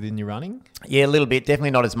well within your running? Yeah, a little bit.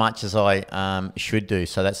 Definitely not as much as I should do.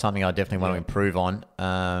 So that's something I definitely want to improve on.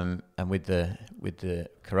 And with the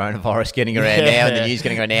coronavirus getting around now and the news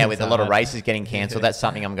getting around now with a lot of races getting cancelled, that's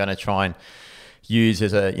something I'm going to try and use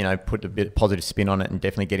as put a bit of positive spin on it and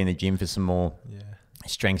definitely get in the gym for some more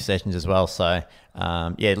strength sessions as well. So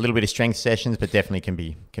a little bit of strength sessions, but definitely can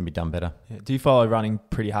be done better. Yeah. Do you follow running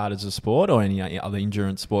pretty hard as a sport, or any other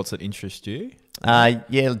endurance sports that interest you?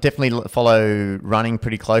 Definitely follow running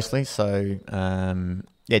pretty closely. So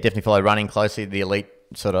definitely follow running closely. The elite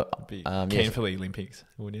sort of Be keen for the Olympics,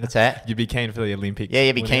 wouldn't you? What's that? You'd be keen for the Olympics. Yeah,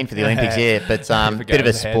 you'd be keen for the Olympics. Yeah, but bit of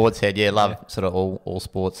a sports head. Yeah, love Yeah. sort of all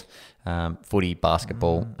sports, footy,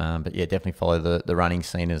 basketball. But yeah, definitely follow the running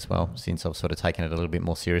scene as well. Since I've sort of taken it a little bit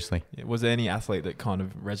more seriously. Yeah. Was there any athlete that kind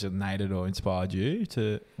of resonated or inspired you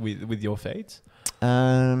with your feats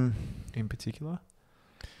Um, in particular?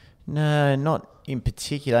 No, not in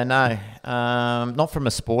particular. No, not from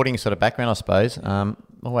a sporting sort of background, I suppose.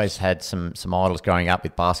 Always had some idols growing up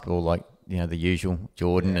with basketball, like the usual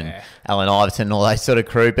Jordan and Allen Iverson and all that sort of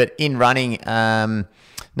crew. But in running, no,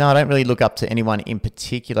 I don't really look up to anyone in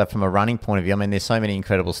particular from a running point of view. I mean, there's so many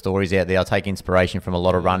incredible stories out there. I take inspiration from a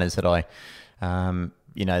lot of runners that I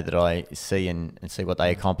see and see what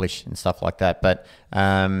they accomplish and stuff like that. But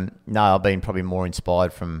no, I've been probably more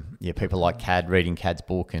inspired from people like Cad, reading Cad's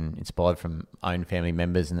book, and inspired from own family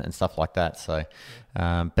members and stuff like that. So,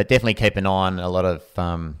 but definitely keep an eye on a lot of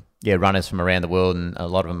runners from around the world, and a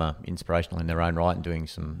lot of them are inspirational in their own right and doing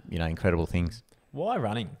some incredible things. Why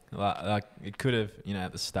running? Like it could have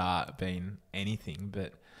at the start been anything,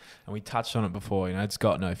 but. And we touched on it before, it's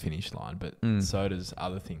got no finish line, but so does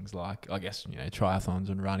other things like, I guess, triathlons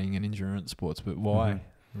and running and endurance sports. But why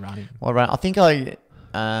running? Well, I think I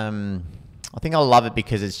love it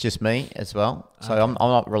because it's just me as well. So I'm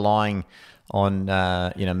not relying on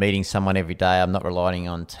meeting someone every day. I'm not relying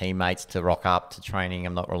on teammates to rock up to training.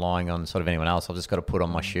 I'm not relying on sort of anyone else. I've just got to put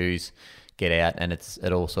on my shoes, get out, and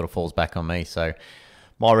it all sort of falls back on me. So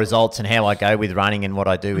my results and how I go with running and what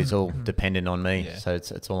I do is all dependent on me. Yeah. So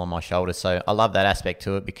it's all on my shoulders. So I love that aspect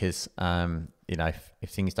to it because, if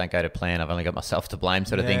things don't go to plan, I've only got myself to blame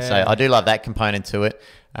sort of thing. So I do love that component to it.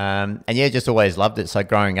 Just always loved it. So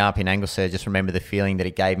growing up in Anglesey, I just remember the feeling that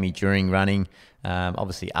it gave me during running.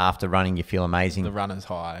 Obviously after running, you feel amazing. The runner's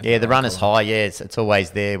high. Yeah, the runner's high. Yeah, it's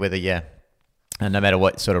always there, whether and no matter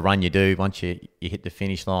what sort of run you do, once you hit the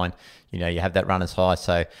finish line, you have that runner's high.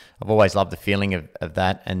 So I've always loved the feeling of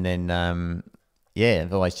that. And then,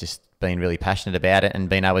 I've always just been really passionate about it and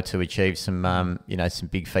been able to achieve some, some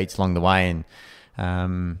big feats along the way and,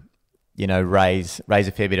 raise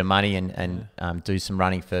a fair bit of money and do some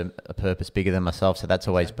running for a purpose bigger than myself. So that's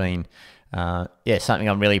always been, something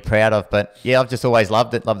I'm really proud of. But I've just always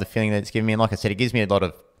loved it, loved the feeling that it's given me. And like I said, it gives me a lot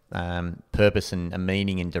of purpose and a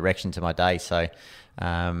meaning and direction to my day. So,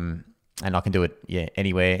 and I can do it,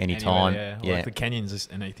 anywhere, anytime. Like the Kenyans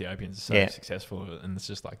and Ethiopians are so successful, and it's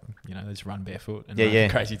just like they just run barefoot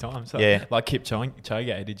and crazy times. So, like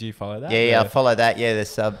Kipchoge, did you follow that? I followed that. Yeah, the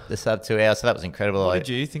sub 2 hours. So that was incredible. What did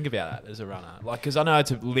you think about that as a runner? Like, because I know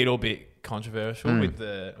it's a little bit controversial with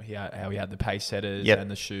how he had the pace setters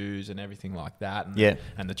and the shoes and everything like that,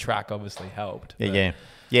 and the track obviously helped.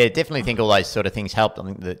 Definitely think all those sort of things helped. I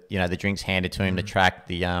think that the drinks handed to him, the track,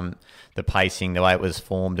 the pacing, the way it was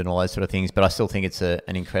formed, and all those sort of things. But I still think it's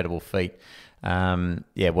an incredible feat.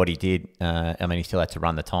 What he did. He still had to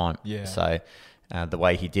run the time. Yeah. So the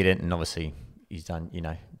way he did it, and obviously he's done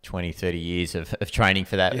 20, 30 years of training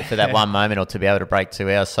for that one moment, or to be able to break 2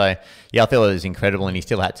 hours. So I thought it was incredible, and he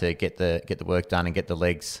still had to get the work done and get the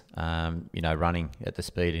legs running at the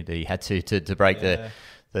speed that he had to break the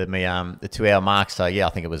 2 hour mark. So I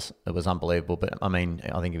think it was unbelievable. But I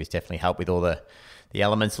think it was definitely helped with all the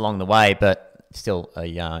elements along the way, but still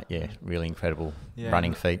a really incredible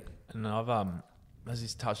running feat. And I've as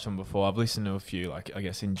he's touched on before, I've listened to a few, like, I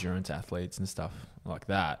guess, endurance athletes and stuff like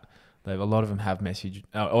that. A lot of them have message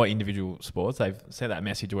or individual sports. They've said that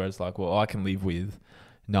message where it's like, well, I can live with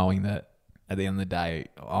knowing that at the end of the day,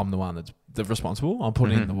 I'm the one that's responsible. I'm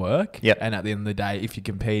putting in the work. Yep. And at the end of the day, if you're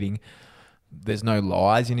competing, there's no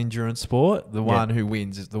lies in endurance sport. The one who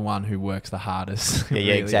wins is the one who works the hardest.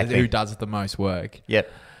 Really, exactly. Who does the most work.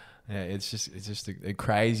 Yep. Yeah, it's just a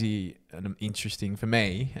crazy and interesting for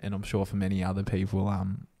me, and I'm sure for many other people,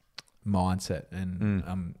 mindset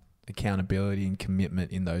and accountability and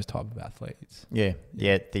commitment in those type of athletes. The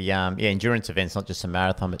endurance events, not just a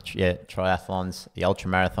marathon, but triathlons, the ultra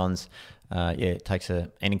marathons. It takes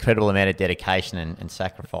an incredible amount of dedication and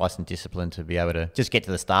sacrifice and discipline to be able to just get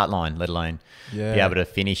to the start line, let alone be able to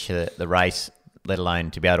finish the race, let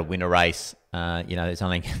alone to be able to win a race.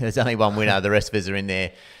 There's only one winner. The rest of us are in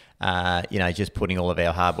there, just putting all of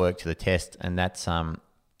our hard work to the test. And that's,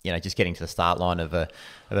 just getting to the start line of a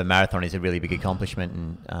marathon is a really big accomplishment.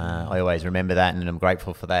 And I always remember that, and I'm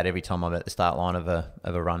grateful for that every time I'm at the start line of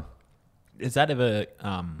a run. Has that ever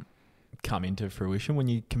come into fruition when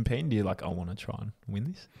you compete? Do you like, I want to try and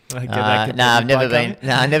win this? Like, I've never been.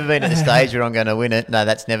 No, I've never been at the stage where I'm going to win it. No,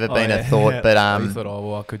 that's never been a thought. But you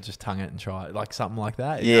thought, I could just tongue it and try it, like something like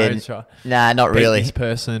that. Try. Nah, not really. This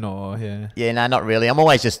person no, not really. I'm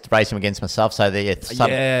always just racing against myself. So the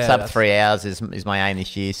sub 3 hours is my aim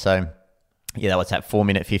this year. So yeah, what's that? 4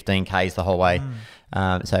 minute 15 Ks the whole way.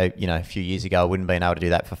 So a few years ago I wouldn't have been able to do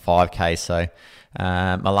that for 5 Ks. So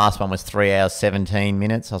my last one was 3 hours 17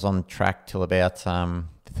 minutes. I was on track till about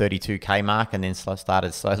 32K mark, and then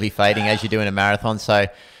started slowly fading as you do in a marathon. So,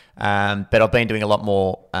 but I've been doing a lot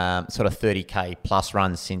more sort of 30K plus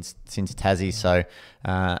runs since Tassie. So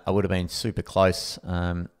I would have been super close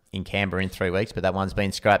in Canberra in 3 weeks, but that one's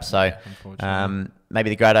been scrapped. So maybe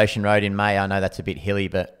the Great Ocean Road in May. I know that's a bit hilly,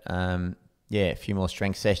 but a few more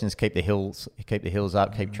strength sessions. Keep the hills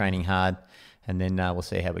up. Keep training hard. And then we'll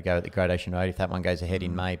see how we go at the Great Ocean Road if that one goes ahead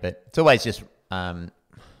in May. But it's always just,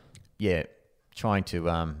 trying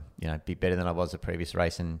to, be better than I was the previous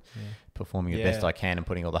race and performing the best I can and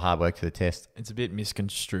putting all the hard work to the test. It's a bit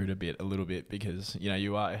misconstrued a little bit because,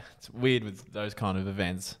 it's weird with those kind of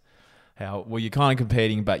events. You're kind of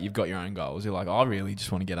competing, but you've got your own goals. You're like, I really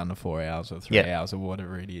just want to get under 4 hours or 3 hours or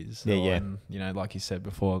whatever it is. And, like you said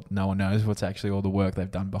before, no one knows what's actually all the work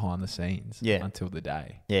they've done behind the scenes until the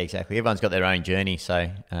day. Yeah, exactly. Everyone's got their own journey.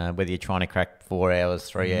 So whether you're trying to crack 4 hours,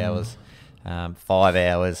 3 hours, 5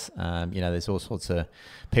 hours, there's all sorts of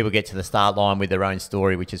people get to the start line with their own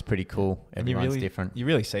story, which is pretty cool. Everyone's different. You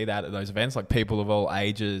really see that at those events, like people of all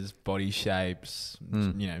ages, body shapes,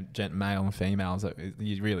 male and females.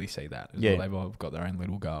 You really see that. They've all got their own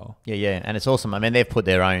little goal. Yeah, and it's awesome. I mean, they've put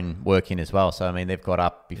their own work in as well. So I mean, they've got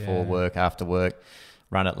up before work, after work,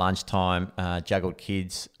 run at lunchtime, juggled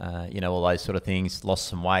kids, all those sort of things. Lost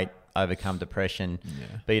some weight, overcome depression,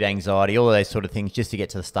 beat anxiety, all of those sort of things just to get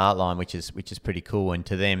to the start line, which is pretty cool. And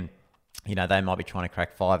to them, they might be trying to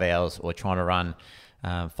crack 5 hours or trying to run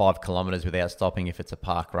 5 kilometers without stopping if it's a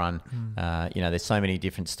park run. There's so many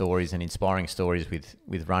different stories and inspiring stories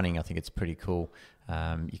with running. I think it's pretty cool.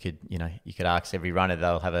 You could ask every runner,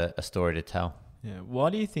 they'll have a story to tell. Yeah.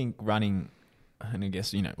 Why do you think running, and I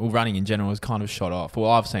guess, running in general has kind of shot off?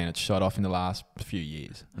 Well, I've seen it shot off in the last few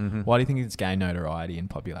years. Why do you think it's gained notoriety and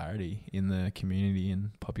popularity in the community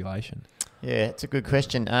and population? Yeah, it's a good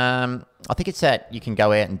question. I think it's that you can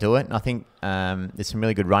go out and do it. And I think there's some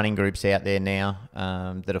really good running groups out there now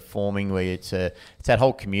that are forming where it's that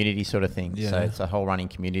whole community sort of thing. Yeah. So it's a whole running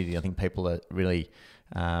community. I think people are really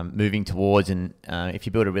moving towards, and if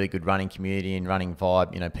you build a really good running community and running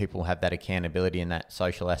vibe, people have that accountability and that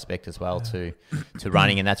social aspect as well to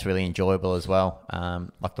running, and that's really enjoyable as well.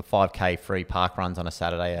 Like the 5K free park runs on a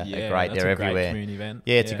Saturday are great. They're everywhere. Great community event.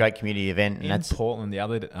 Yeah, it's a great community event. And in Portland the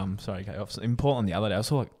other day, in Portland the other day, I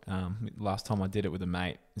saw last time I did it with a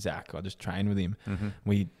mate, Zach. I just trained with him.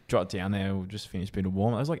 We dropped down there. We just finished a bit of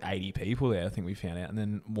warm. There was like 80 people there, I think we found out. And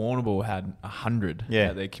then Warrnambool had 100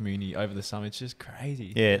 at their community over the summer. It's just crazy.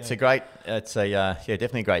 Yeah, it's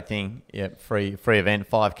definitely a great thing. Yeah, free event,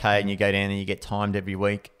 5K, and you go down and you get timed every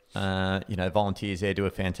week. Volunteers there do a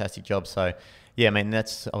fantastic job. So, yeah, I mean,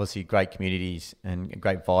 that's obviously great communities and a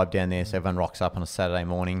great vibe down there. So everyone rocks up on a Saturday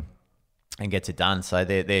morning and gets it done. So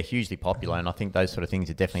they're hugely popular, and I think those sort of things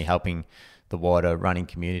are definitely helping the wider running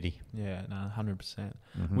community. Yeah, no, 100%.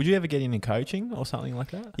 Would you ever get into coaching or something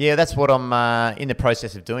like that? Yeah, that's what I'm in the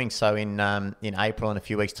process of doing. So in April, in a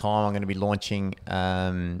few weeks' time, I'm going to be launching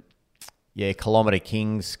Kilometre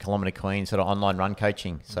Kings, Kilometre Queens, sort of online run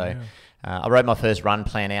coaching. So I wrote my first run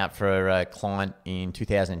plan out for a client in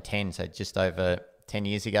 2010, so just over 10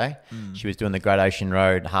 years ago. She was doing the Great Ocean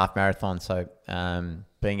Road half marathon. So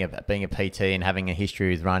being a PT and having a history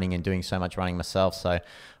with running and doing so much running myself, so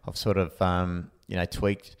I've sort of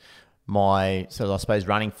tweaked my sort of, I suppose,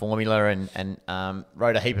 running formula and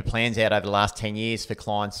wrote a heap of plans out over the last 10 years for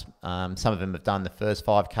clients. Some of them have done the first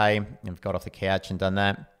 5K and have got off the couch and done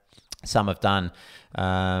that. Some have done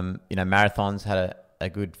marathons. Had a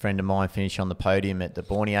good friend of mine finish on the podium at the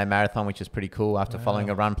Borneo Marathon, which was pretty cool after following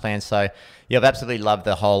a run plan. So yeah, I've absolutely loved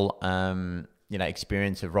the whole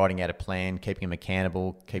experience of writing out a plan, keeping them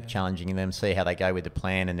accountable, keep challenging them, see how they go with the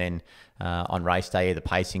plan, and then on race day either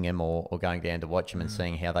pacing them or going down to watch them and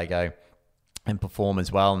seeing how they go and perform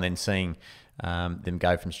as well, and then seeing them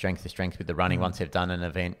go from strength to strength with the running once they've done an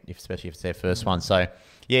event, especially if it's their first one. So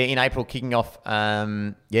in April, kicking off,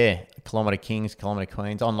 Kilometre Kings, Kilometre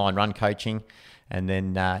Queens, online run coaching. And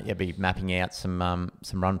then, be mapping out some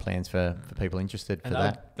run plans for people interested for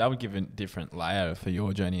that. That would give a different layer for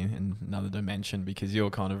your journey and another dimension, because you're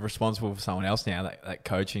kind of responsible for someone else now, that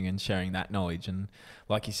coaching and sharing that knowledge. And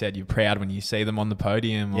like you said, you're proud when you see them on the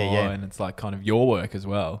podium, and it's like kind of your work as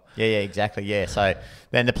well. Yeah, exactly. Yeah. So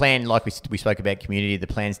then the plan, like we spoke about community, the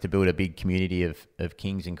plan's to build a big community of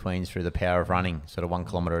kings and queens through the power of running, sort of 1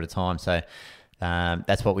 kilometre at a time. So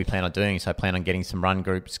that's what we plan on doing. So I plan on getting some run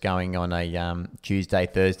groups going on a Tuesday,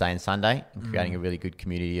 Thursday and Sunday, and creating a really good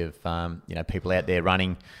community of people out there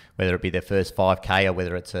running, whether it be their first 5K or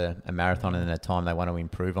whether it's a marathon and a time they want to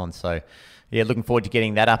improve on. So looking forward to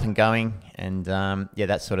getting that up and going. And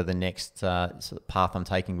that's sort of the next sort of path I'm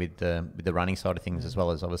taking with the running side of things, as well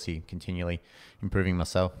as obviously continually improving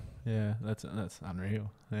myself. Yeah, that's unreal.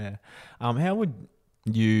 Yeah. How would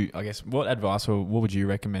what advice or what would you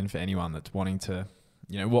recommend for anyone that's wanting to,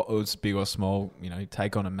 what was big or small,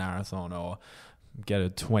 take on a marathon or get a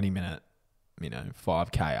 20-minute,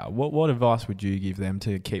 5K? What advice would you give them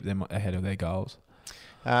to keep them ahead of their goals?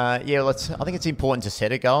 I think it's important to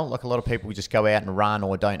set a goal. Like, a lot of people just go out and run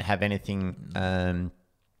or don't have anything,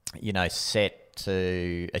 set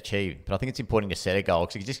to achieve. But I think it's important to set a goal,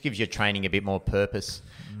 because it just gives your training a bit more purpose.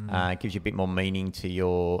 It gives you a bit more meaning to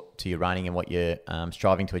your running and what you're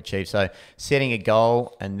striving to achieve. So setting a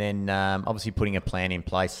goal, and then obviously putting a plan in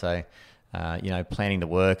place. So planning the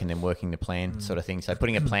work and then working the plan sort of thing. So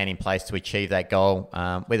putting a plan in place to achieve that goal,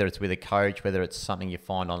 whether it's with a coach, whether it's something you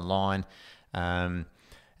find online,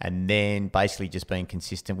 and then basically just being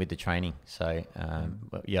consistent with the training. So,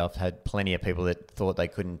 I've had plenty of people that thought they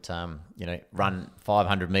couldn't, run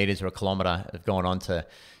 500 metres or a kilometre, have gone on to,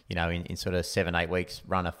 in sort of 7-8 weeks,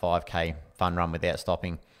 run a 5K fun run without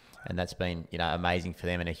stopping. And that's been, amazing for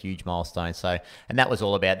them and a huge milestone. So, and that was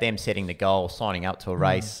all about them setting the goal, signing up to a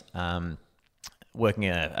race, working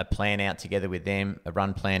a plan out together with them, a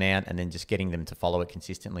run plan out, and then just getting them to follow it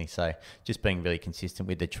consistently. So just being really consistent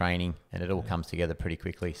with the training, and it all comes together pretty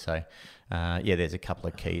quickly. So, there's a couple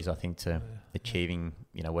of keys, I think, to achieving,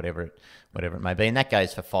 whatever it may be. And that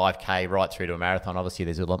goes for 5K right through to a marathon. Obviously,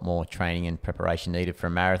 there's a lot more training and preparation needed for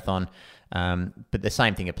a marathon. But the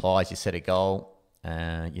same thing applies. You set a goal,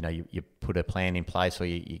 you put a plan in place, or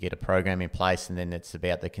you get a program in place, and then it's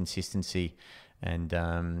about the consistency and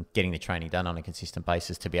getting the training done on a consistent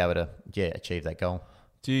basis to be able to achieve that goal.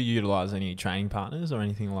 Do you utilise any training partners or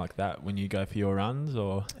anything like that when you go for your runs,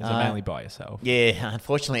 or is it mainly by yourself? Yeah,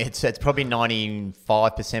 unfortunately, it's probably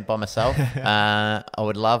 95% by myself. I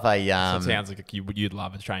would love a... so it sounds like you'd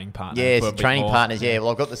love a training partner. Yeah, some training partners, yeah. Well,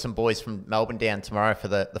 I've got some boys from Melbourne down tomorrow for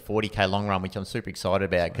the 40K long run, which I'm super excited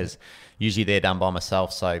about, because usually they're done by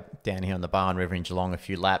myself. So down here on the Barn River in Geelong, a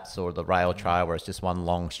few laps, or the rail trail where it's just one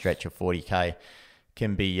long stretch of 40K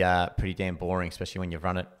can be pretty damn boring, especially when you've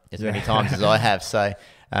run it as many times as I have. So,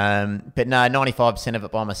 but no, 95% of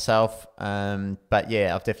it by myself. But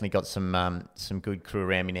yeah, I've definitely got some good crew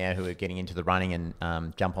around me now who are getting into the running,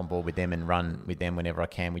 and jump on board with them and run with them whenever I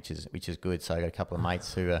can, which is good. So I got a couple of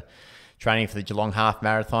mates who are training for the Geelong Half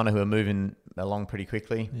Marathon who are moving along pretty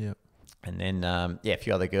quickly. Yep. And then a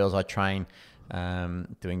few other girls I train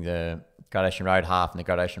doing the Great Ocean Road Half and the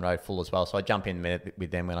Great Ocean Road Full as well. So I jump in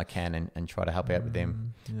with them when I can and try to help out with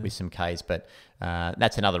them with some Ks. But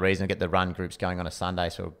that's another reason I get the run groups going on a Sunday,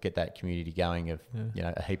 so I'll get that community going of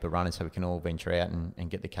a heap of runners, so we can all venture out and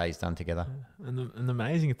get the Ks done together. Yeah. And the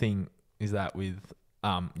amazing thing is that with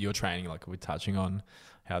your training, like we're touching on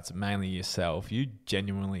how it's mainly yourself, you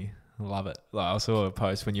genuinely love it. Like I saw a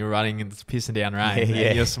post when you were running and it's pissing down rain,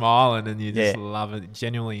 and you're smiling and you just love it,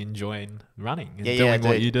 genuinely enjoying running and doing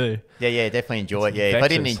what you do. Yeah, definitely enjoy it. Yeah,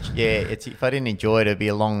 if I didn't enjoy it, it'd be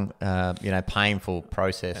a long, painful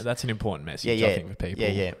process. Yeah, that's an important message, I think, for people.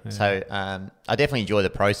 Yeah. So I definitely enjoy the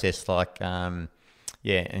process. Like,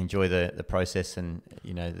 enjoy the process, and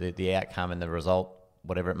the outcome and the result,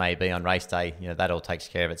 whatever it may be on race day. That all takes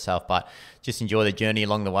care of itself. But just enjoy the journey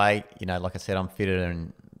along the way. Like I said, I'm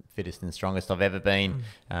fittest and strongest I've ever been.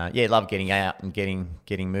 Love getting out and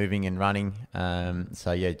getting moving and running.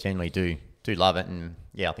 Generally do love it, and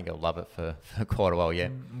I think I'll love it for quite a while. Yeah.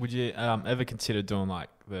 Would you ever consider doing like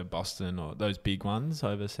the Boston or those big ones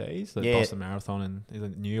overseas, the Boston Marathon and is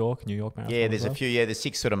it New York Marathon? Yeah, there's a few. Yeah, there's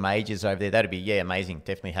 6 sort of majors over there. That'd be amazing.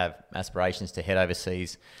 Definitely have aspirations to head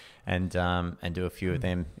overseas and do a few of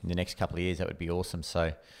them in the next couple of years. That would be awesome.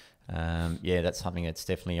 So that's something that's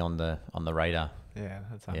definitely on the radar. Yeah,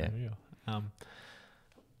 that's unreal.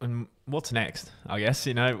 And what's next? I guess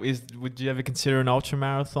would you ever consider an ultra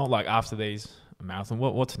marathon, like after these a marathon.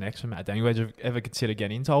 What's next for Matt Daniel? Would you ever consider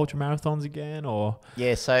getting into ultra marathons again, or?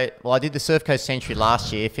 Yeah, so I did the Surf Coast Century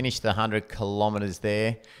last year. Finished the 100 kilometres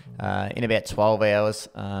there in about 12 hours.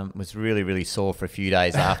 Was really, really sore for a few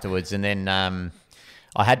days afterwards, and then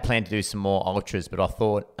I had planned to do some more ultras, but I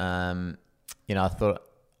thought, I thought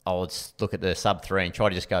I would look at the sub 3 and try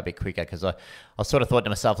to just go a bit quicker, because I sort of thought to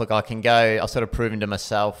myself, look, I can go. I've sort of proven to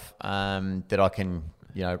myself that I can,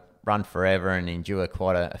 run forever and endure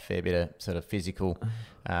quite a fair bit of sort of physical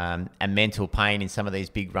and mental pain in some of these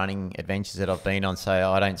big running adventures that I've been on. So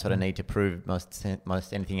I don't sort of need to prove most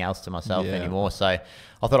anything else to myself anymore. So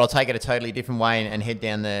I thought I'll take it a totally different way and head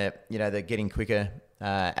down the getting quicker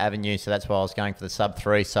avenue. So that's why I was going for the sub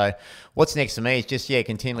 3. So what's next for me is just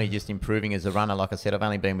continually just improving as a runner. Like I said, I've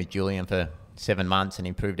only been with Julian for 7 months and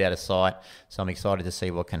improved out of sight. So I'm excited to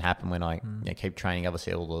see what can happen when I keep training,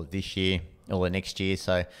 obviously all of this year, all of next year.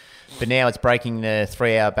 So, but now it's breaking the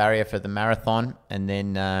 3-hour barrier for the marathon, and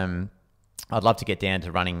then I'd love to get down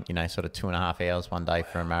to running, sort of 2.5 hours one day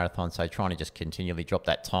for a marathon. So trying to just continually drop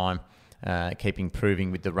that time, keep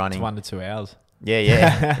improving with the running. It's 1 to 2 hours. Yeah.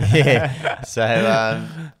 Yeah. So,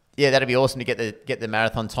 that'd be awesome to get the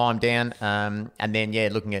marathon time down. And then,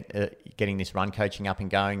 looking at getting this run coaching up and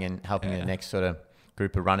going and helping the next sort of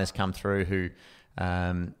group of runners come through who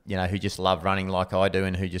just love running like I do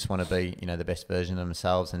and who just want to be, the best version of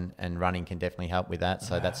themselves, and running can definitely help with that.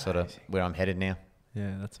 So that's sort of where I'm headed now.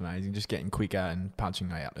 Yeah, that's amazing. Just getting quicker and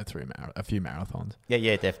punching out a few marathons.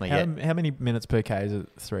 Yeah, definitely. How many minutes per K is it?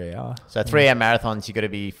 3 hour? So 3-hour marathons, you've got to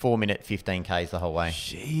be 4-minute 15 Ks the whole way.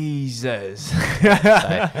 Jesus. So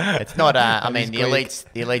it's not,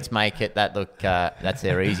 the elites make it that look, that's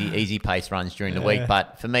their easy pace runs during the week.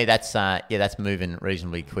 But for me, that's moving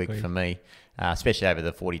reasonably quick for me, especially over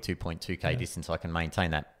the 42.2K distance. I can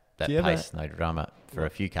maintain that pace, no drama for a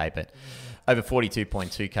few K, but over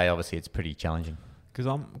 42.2K, obviously it's pretty challenging. Because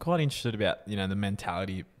I'm quite interested about, the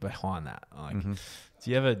mentality behind that. Like, do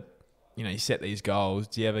you ever, you set these goals,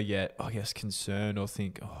 do you ever get, concerned or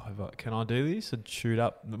think, can I do this? And shoot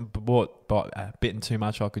up, bitten too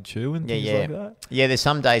much I could chew and things like that? Yeah, there's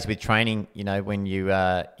some days with training, when you're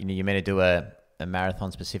meant to do a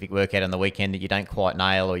marathon-specific workout on the weekend that you don't quite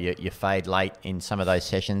nail, or you fade late in some of those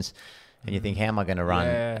sessions, and you think, how am I going to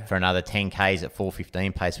run for another 10 Ks at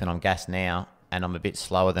 4:15 pace when I'm gassed now? And I'm a bit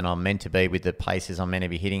slower than I'm meant to be with the paces I'm meant to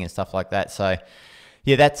be hitting and stuff like that. So,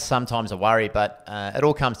 that's sometimes a worry, but it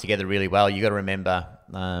all comes together really well. You got to remember,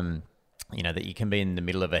 that you can be in the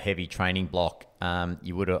middle of a heavy training block.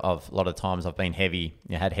 You would have, a lot of times I've been heavy,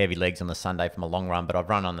 had heavy legs on the Sunday from a long run, but I've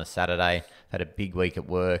run on the Saturday, had a big week at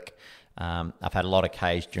work. I've had a lot of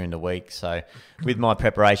Ks during the week. So with my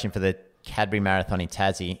preparation for the Cadbury Marathon in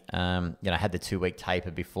Tassie, I had the 2-week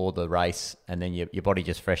taper before the race, and then your body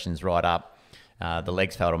just freshens right up. The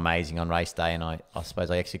legs felt amazing on race day, and I suppose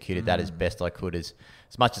I executed that as best I could. As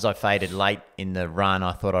much as I faded late in the run,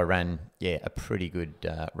 I thought I ran a pretty good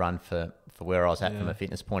run for where I was at from a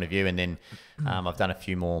fitness point of view. And then I've done a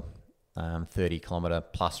few more 30-kilometre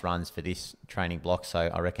plus runs for this training block, so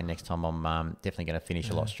I reckon next time I'm definitely going to finish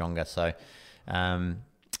a lot stronger. So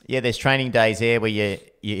there's training days there where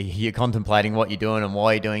you're contemplating what you're doing and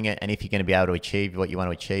why you're doing it, and if you're going to be able to achieve what you want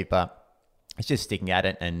to achieve, but it's just sticking at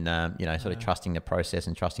it and, sort of trusting the process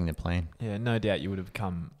and trusting the plan. Yeah, no doubt you would have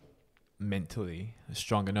become mentally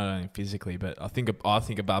stronger, not only physically, but I think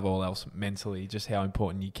above all else, mentally, just how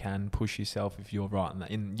important you can push yourself if you're right in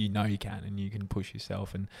that. You can, and you can push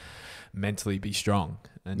yourself and mentally be strong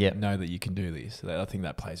and know that you can do this. I think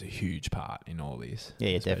that plays a huge part in all this.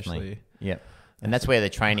 Yeah, definitely. Yeah. And that's where the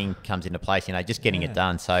training comes into place, just getting it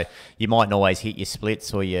done. So you mightn't always hit your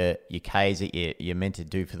splits or your Ks that you're meant to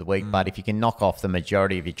do for the week, but if you can knock off the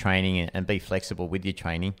majority of your training and be flexible with your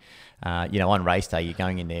training, on race day, you're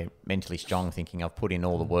going in there mentally strong, thinking I've put in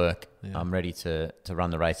all the work. I'm ready to run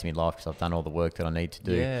the race in my life because I've done all the work that I need to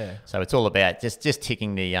do. Yeah. So it's all about just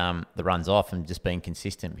ticking the runs off and just being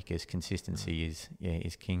consistent, because consistency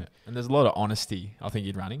is king. And there's a lot of honesty, I think,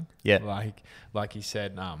 in running. Yeah. Like you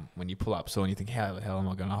said, when you pull up sore and you think, how the hell am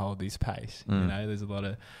I going to hold this pace? There's a lot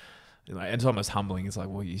of... it's almost humbling. It's like,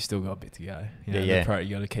 well, you still got a bit to go. You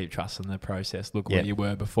got to keep trusting the process. Look where you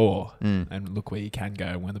were before, and look where you can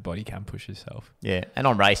go when the body can push itself. Yeah, and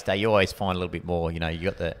on race day, you always find a little bit more. You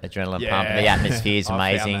got the adrenaline pump, and the atmosphere is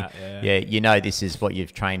amazing. That, this is what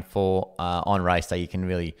you've trained for. On race day, you can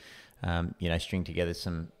really, string together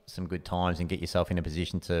some good times and get yourself in a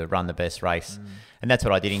position to run the best race. And that's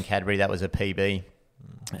what I did in Cadbury. That was a PB,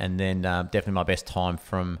 and then definitely my best time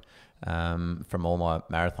from all my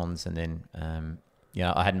marathons. And then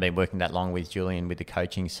I hadn't been working that long with Julian with the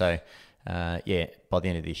coaching, so by the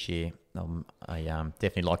end of this year, I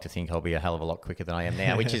definitely like to think I'll be a hell of a lot quicker than I am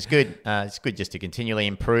now, which is good. It's good just to continually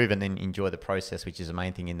improve and then enjoy the process, which is the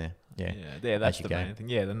main thing in there. Yeah, that's the main thing.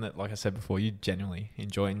 Yeah, then like I said before, you genuinely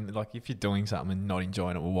enjoying, like if you're doing something and not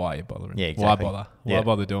enjoying it, well, why are you bothering? Yeah, exactly. Why bother? Why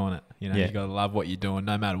bother doing it? You got to love what you're doing,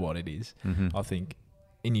 no matter what it is. I think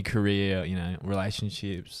in your career,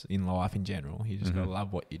 relationships, in life in general, you just got to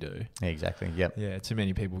love what you do. Yeah, exactly. Yep. Yeah, too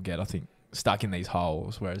many people get, I think, stuck in these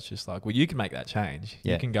holes where it's just like, well, you can make that change.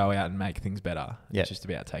 Yeah. You can go out and make things better. Yeah. It's just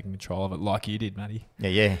about taking control of it, like you did, Matty.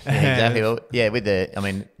 Yeah, exactly. Well, with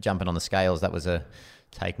jumping on the scales, that was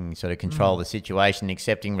taking sort of control of the situation,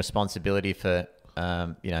 accepting responsibility for,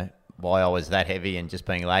 why I was that heavy and just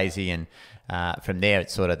being lazy. And from there,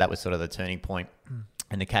 that was sort of the turning point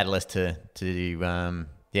and the catalyst to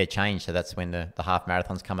change. So that's when the half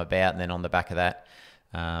marathons come about. And then on the back of that,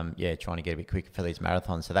 trying to get a bit quicker for these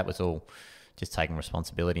marathons. So that was all just taking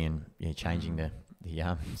responsibility and changing the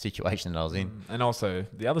situation that I was in. And also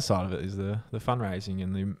the other side of it is the fundraising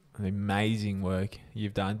and the amazing work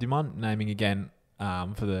you've done. Do you mind naming again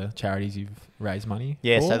for the charities you've raised money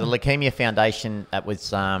for? So the Leukemia Foundation, that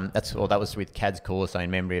was with CAD's cause, so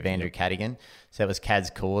in memory of Andrew Cadigan. So that was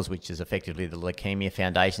CAD's cause, which is effectively the Leukemia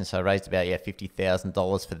Foundation. So I raised about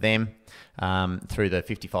 $50,000 for them through the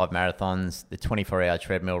 55 marathons, the 24-hour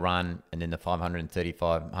treadmill run, and then the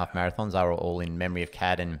 535 half marathons. They were all in memory of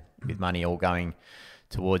CAD and with money all going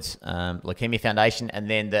towards Leukemia Foundation. And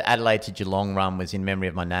then the Adelaide to Geelong run was in memory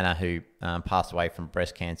of my nana who passed away from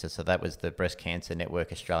breast cancer. So that was the Breast Cancer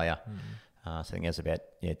Network Australia. So I think it was about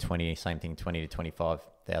 $20 to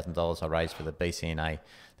 $25,000 I raised for the BCNA.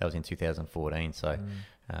 That was in 2014. So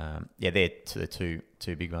they're the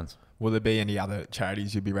two big ones. Will there be any other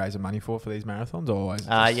charities you'd be raising money for these marathons, or is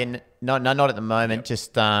it not at the moment. Yep.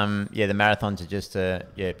 Just the marathons are just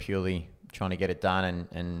purely trying to get it done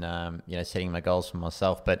and setting my goals for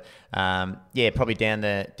myself. But probably down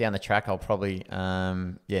the track, I'll probably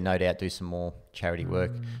no doubt do some more charity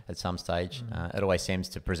work at some stage. It always seems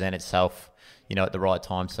to present itself, at the right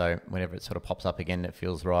time. So whenever it sort of pops up again, it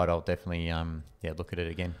feels right. I'll definitely look at it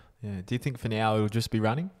again. Yeah. Do you think for now it'll just be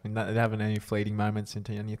running and not having any fleeting moments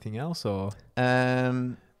into anything else, or?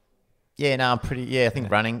 I'm pretty. I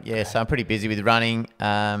think running. Yeah, so I'm pretty busy with running.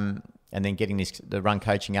 And then getting the run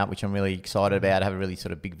coaching up, which I'm really excited about. I have a really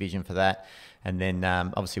sort of big vision for that. And then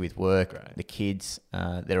obviously with work, the kids,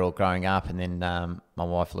 they're all growing up. And then my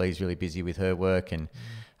wife Lee's really busy with her work and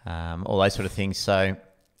all those sort of things. So,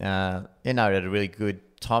 at a really good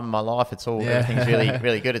time in my life. It's all, everything's really,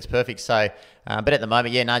 really good. It's perfect. So, but at the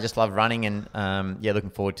moment, I just love running and looking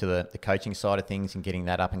forward to the coaching side of things and getting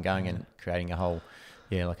that up and going and creating a whole,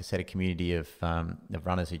 like I said, a community of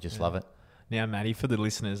runners who just love it. Now, Matty, for the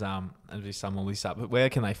listeners, as we sum all this up, but where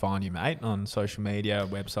can they find you, mate? On social media,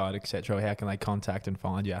 website, etc. How can they contact and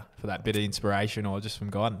find you for that bit of inspiration or just some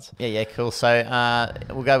guidance? Yeah, cool. So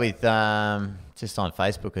we'll go with just on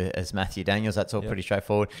Facebook as Matthew Daniels. That's all pretty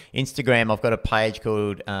straightforward. Instagram, I've got a page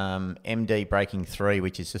called MD Breaking 3,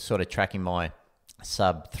 which is just sort of tracking my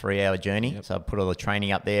sub 3 hour journey. So I put all the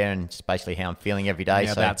training up there and just basically how I'm feeling every day.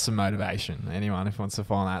 Yeah, so that's some motivation. Anyone if wants to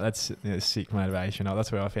find that, that's sick motivation.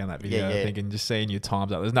 That's where I found that video. Thinking just seeing your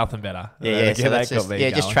times up, there's nothing better. So that's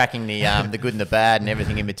just tracking the good and the bad and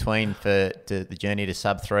everything in between for the journey to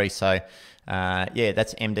sub 3. So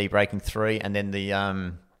that's MD Breaking 3, and then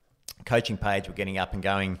the coaching page we're getting up and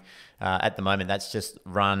going at the moment. That's just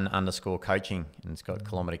run_coaching, and it's got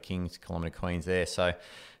Kilometre Kings, Kilometre Queens there. So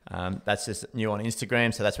that's just new on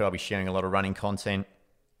Instagram. So that's where I'll be sharing a lot of running content,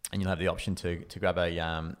 and you'll have the option to grab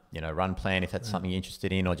a run plan if that's something you're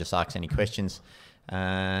interested in, or just ask any questions.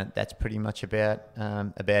 That's pretty much about it.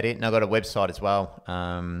 And I've got a website as well,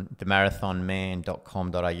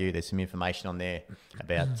 themarathonman.com.au. There's some information on there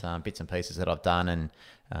about bits and pieces that I've done and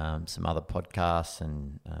some other podcasts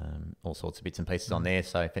and all sorts of bits and pieces on there.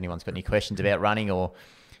 So if anyone's got any questions about running or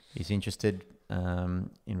is interested in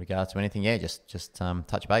regards to anything, just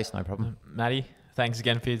touch base, no problem. Matty, thanks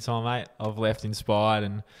again for your time, mate. I've left inspired,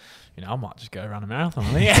 and I might just go run a marathon.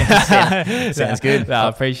 Sounds good. I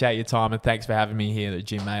appreciate your time, and thanks for having me here at the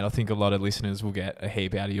gym, mate. I think a lot of listeners will get a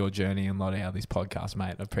heap out of your journey and a lot out of this podcast,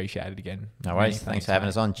 mate. I appreciate it again. No worries. Thanks for having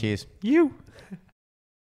us on. Cheers.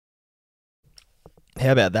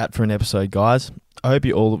 How about that for an episode, guys? I hope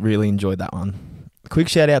you all really enjoyed that one. Quick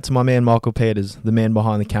shout out to my man Michael Peters, the man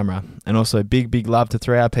behind the camera, and also big love to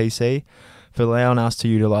 3R PC for allowing us to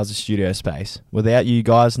utilise the studio space. Without you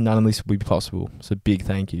guys, none of this would be possible, so big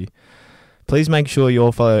thank you. Please make sure you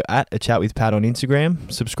all follow @achatwithpat on Instagram,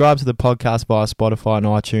 subscribe to the podcast via Spotify and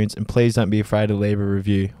iTunes, and please don't be afraid to leave a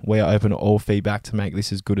review. We are open to all feedback to make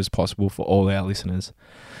this as good as possible for all our listeners.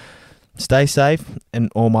 Stay safe,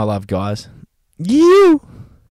 and all my love, guys. You.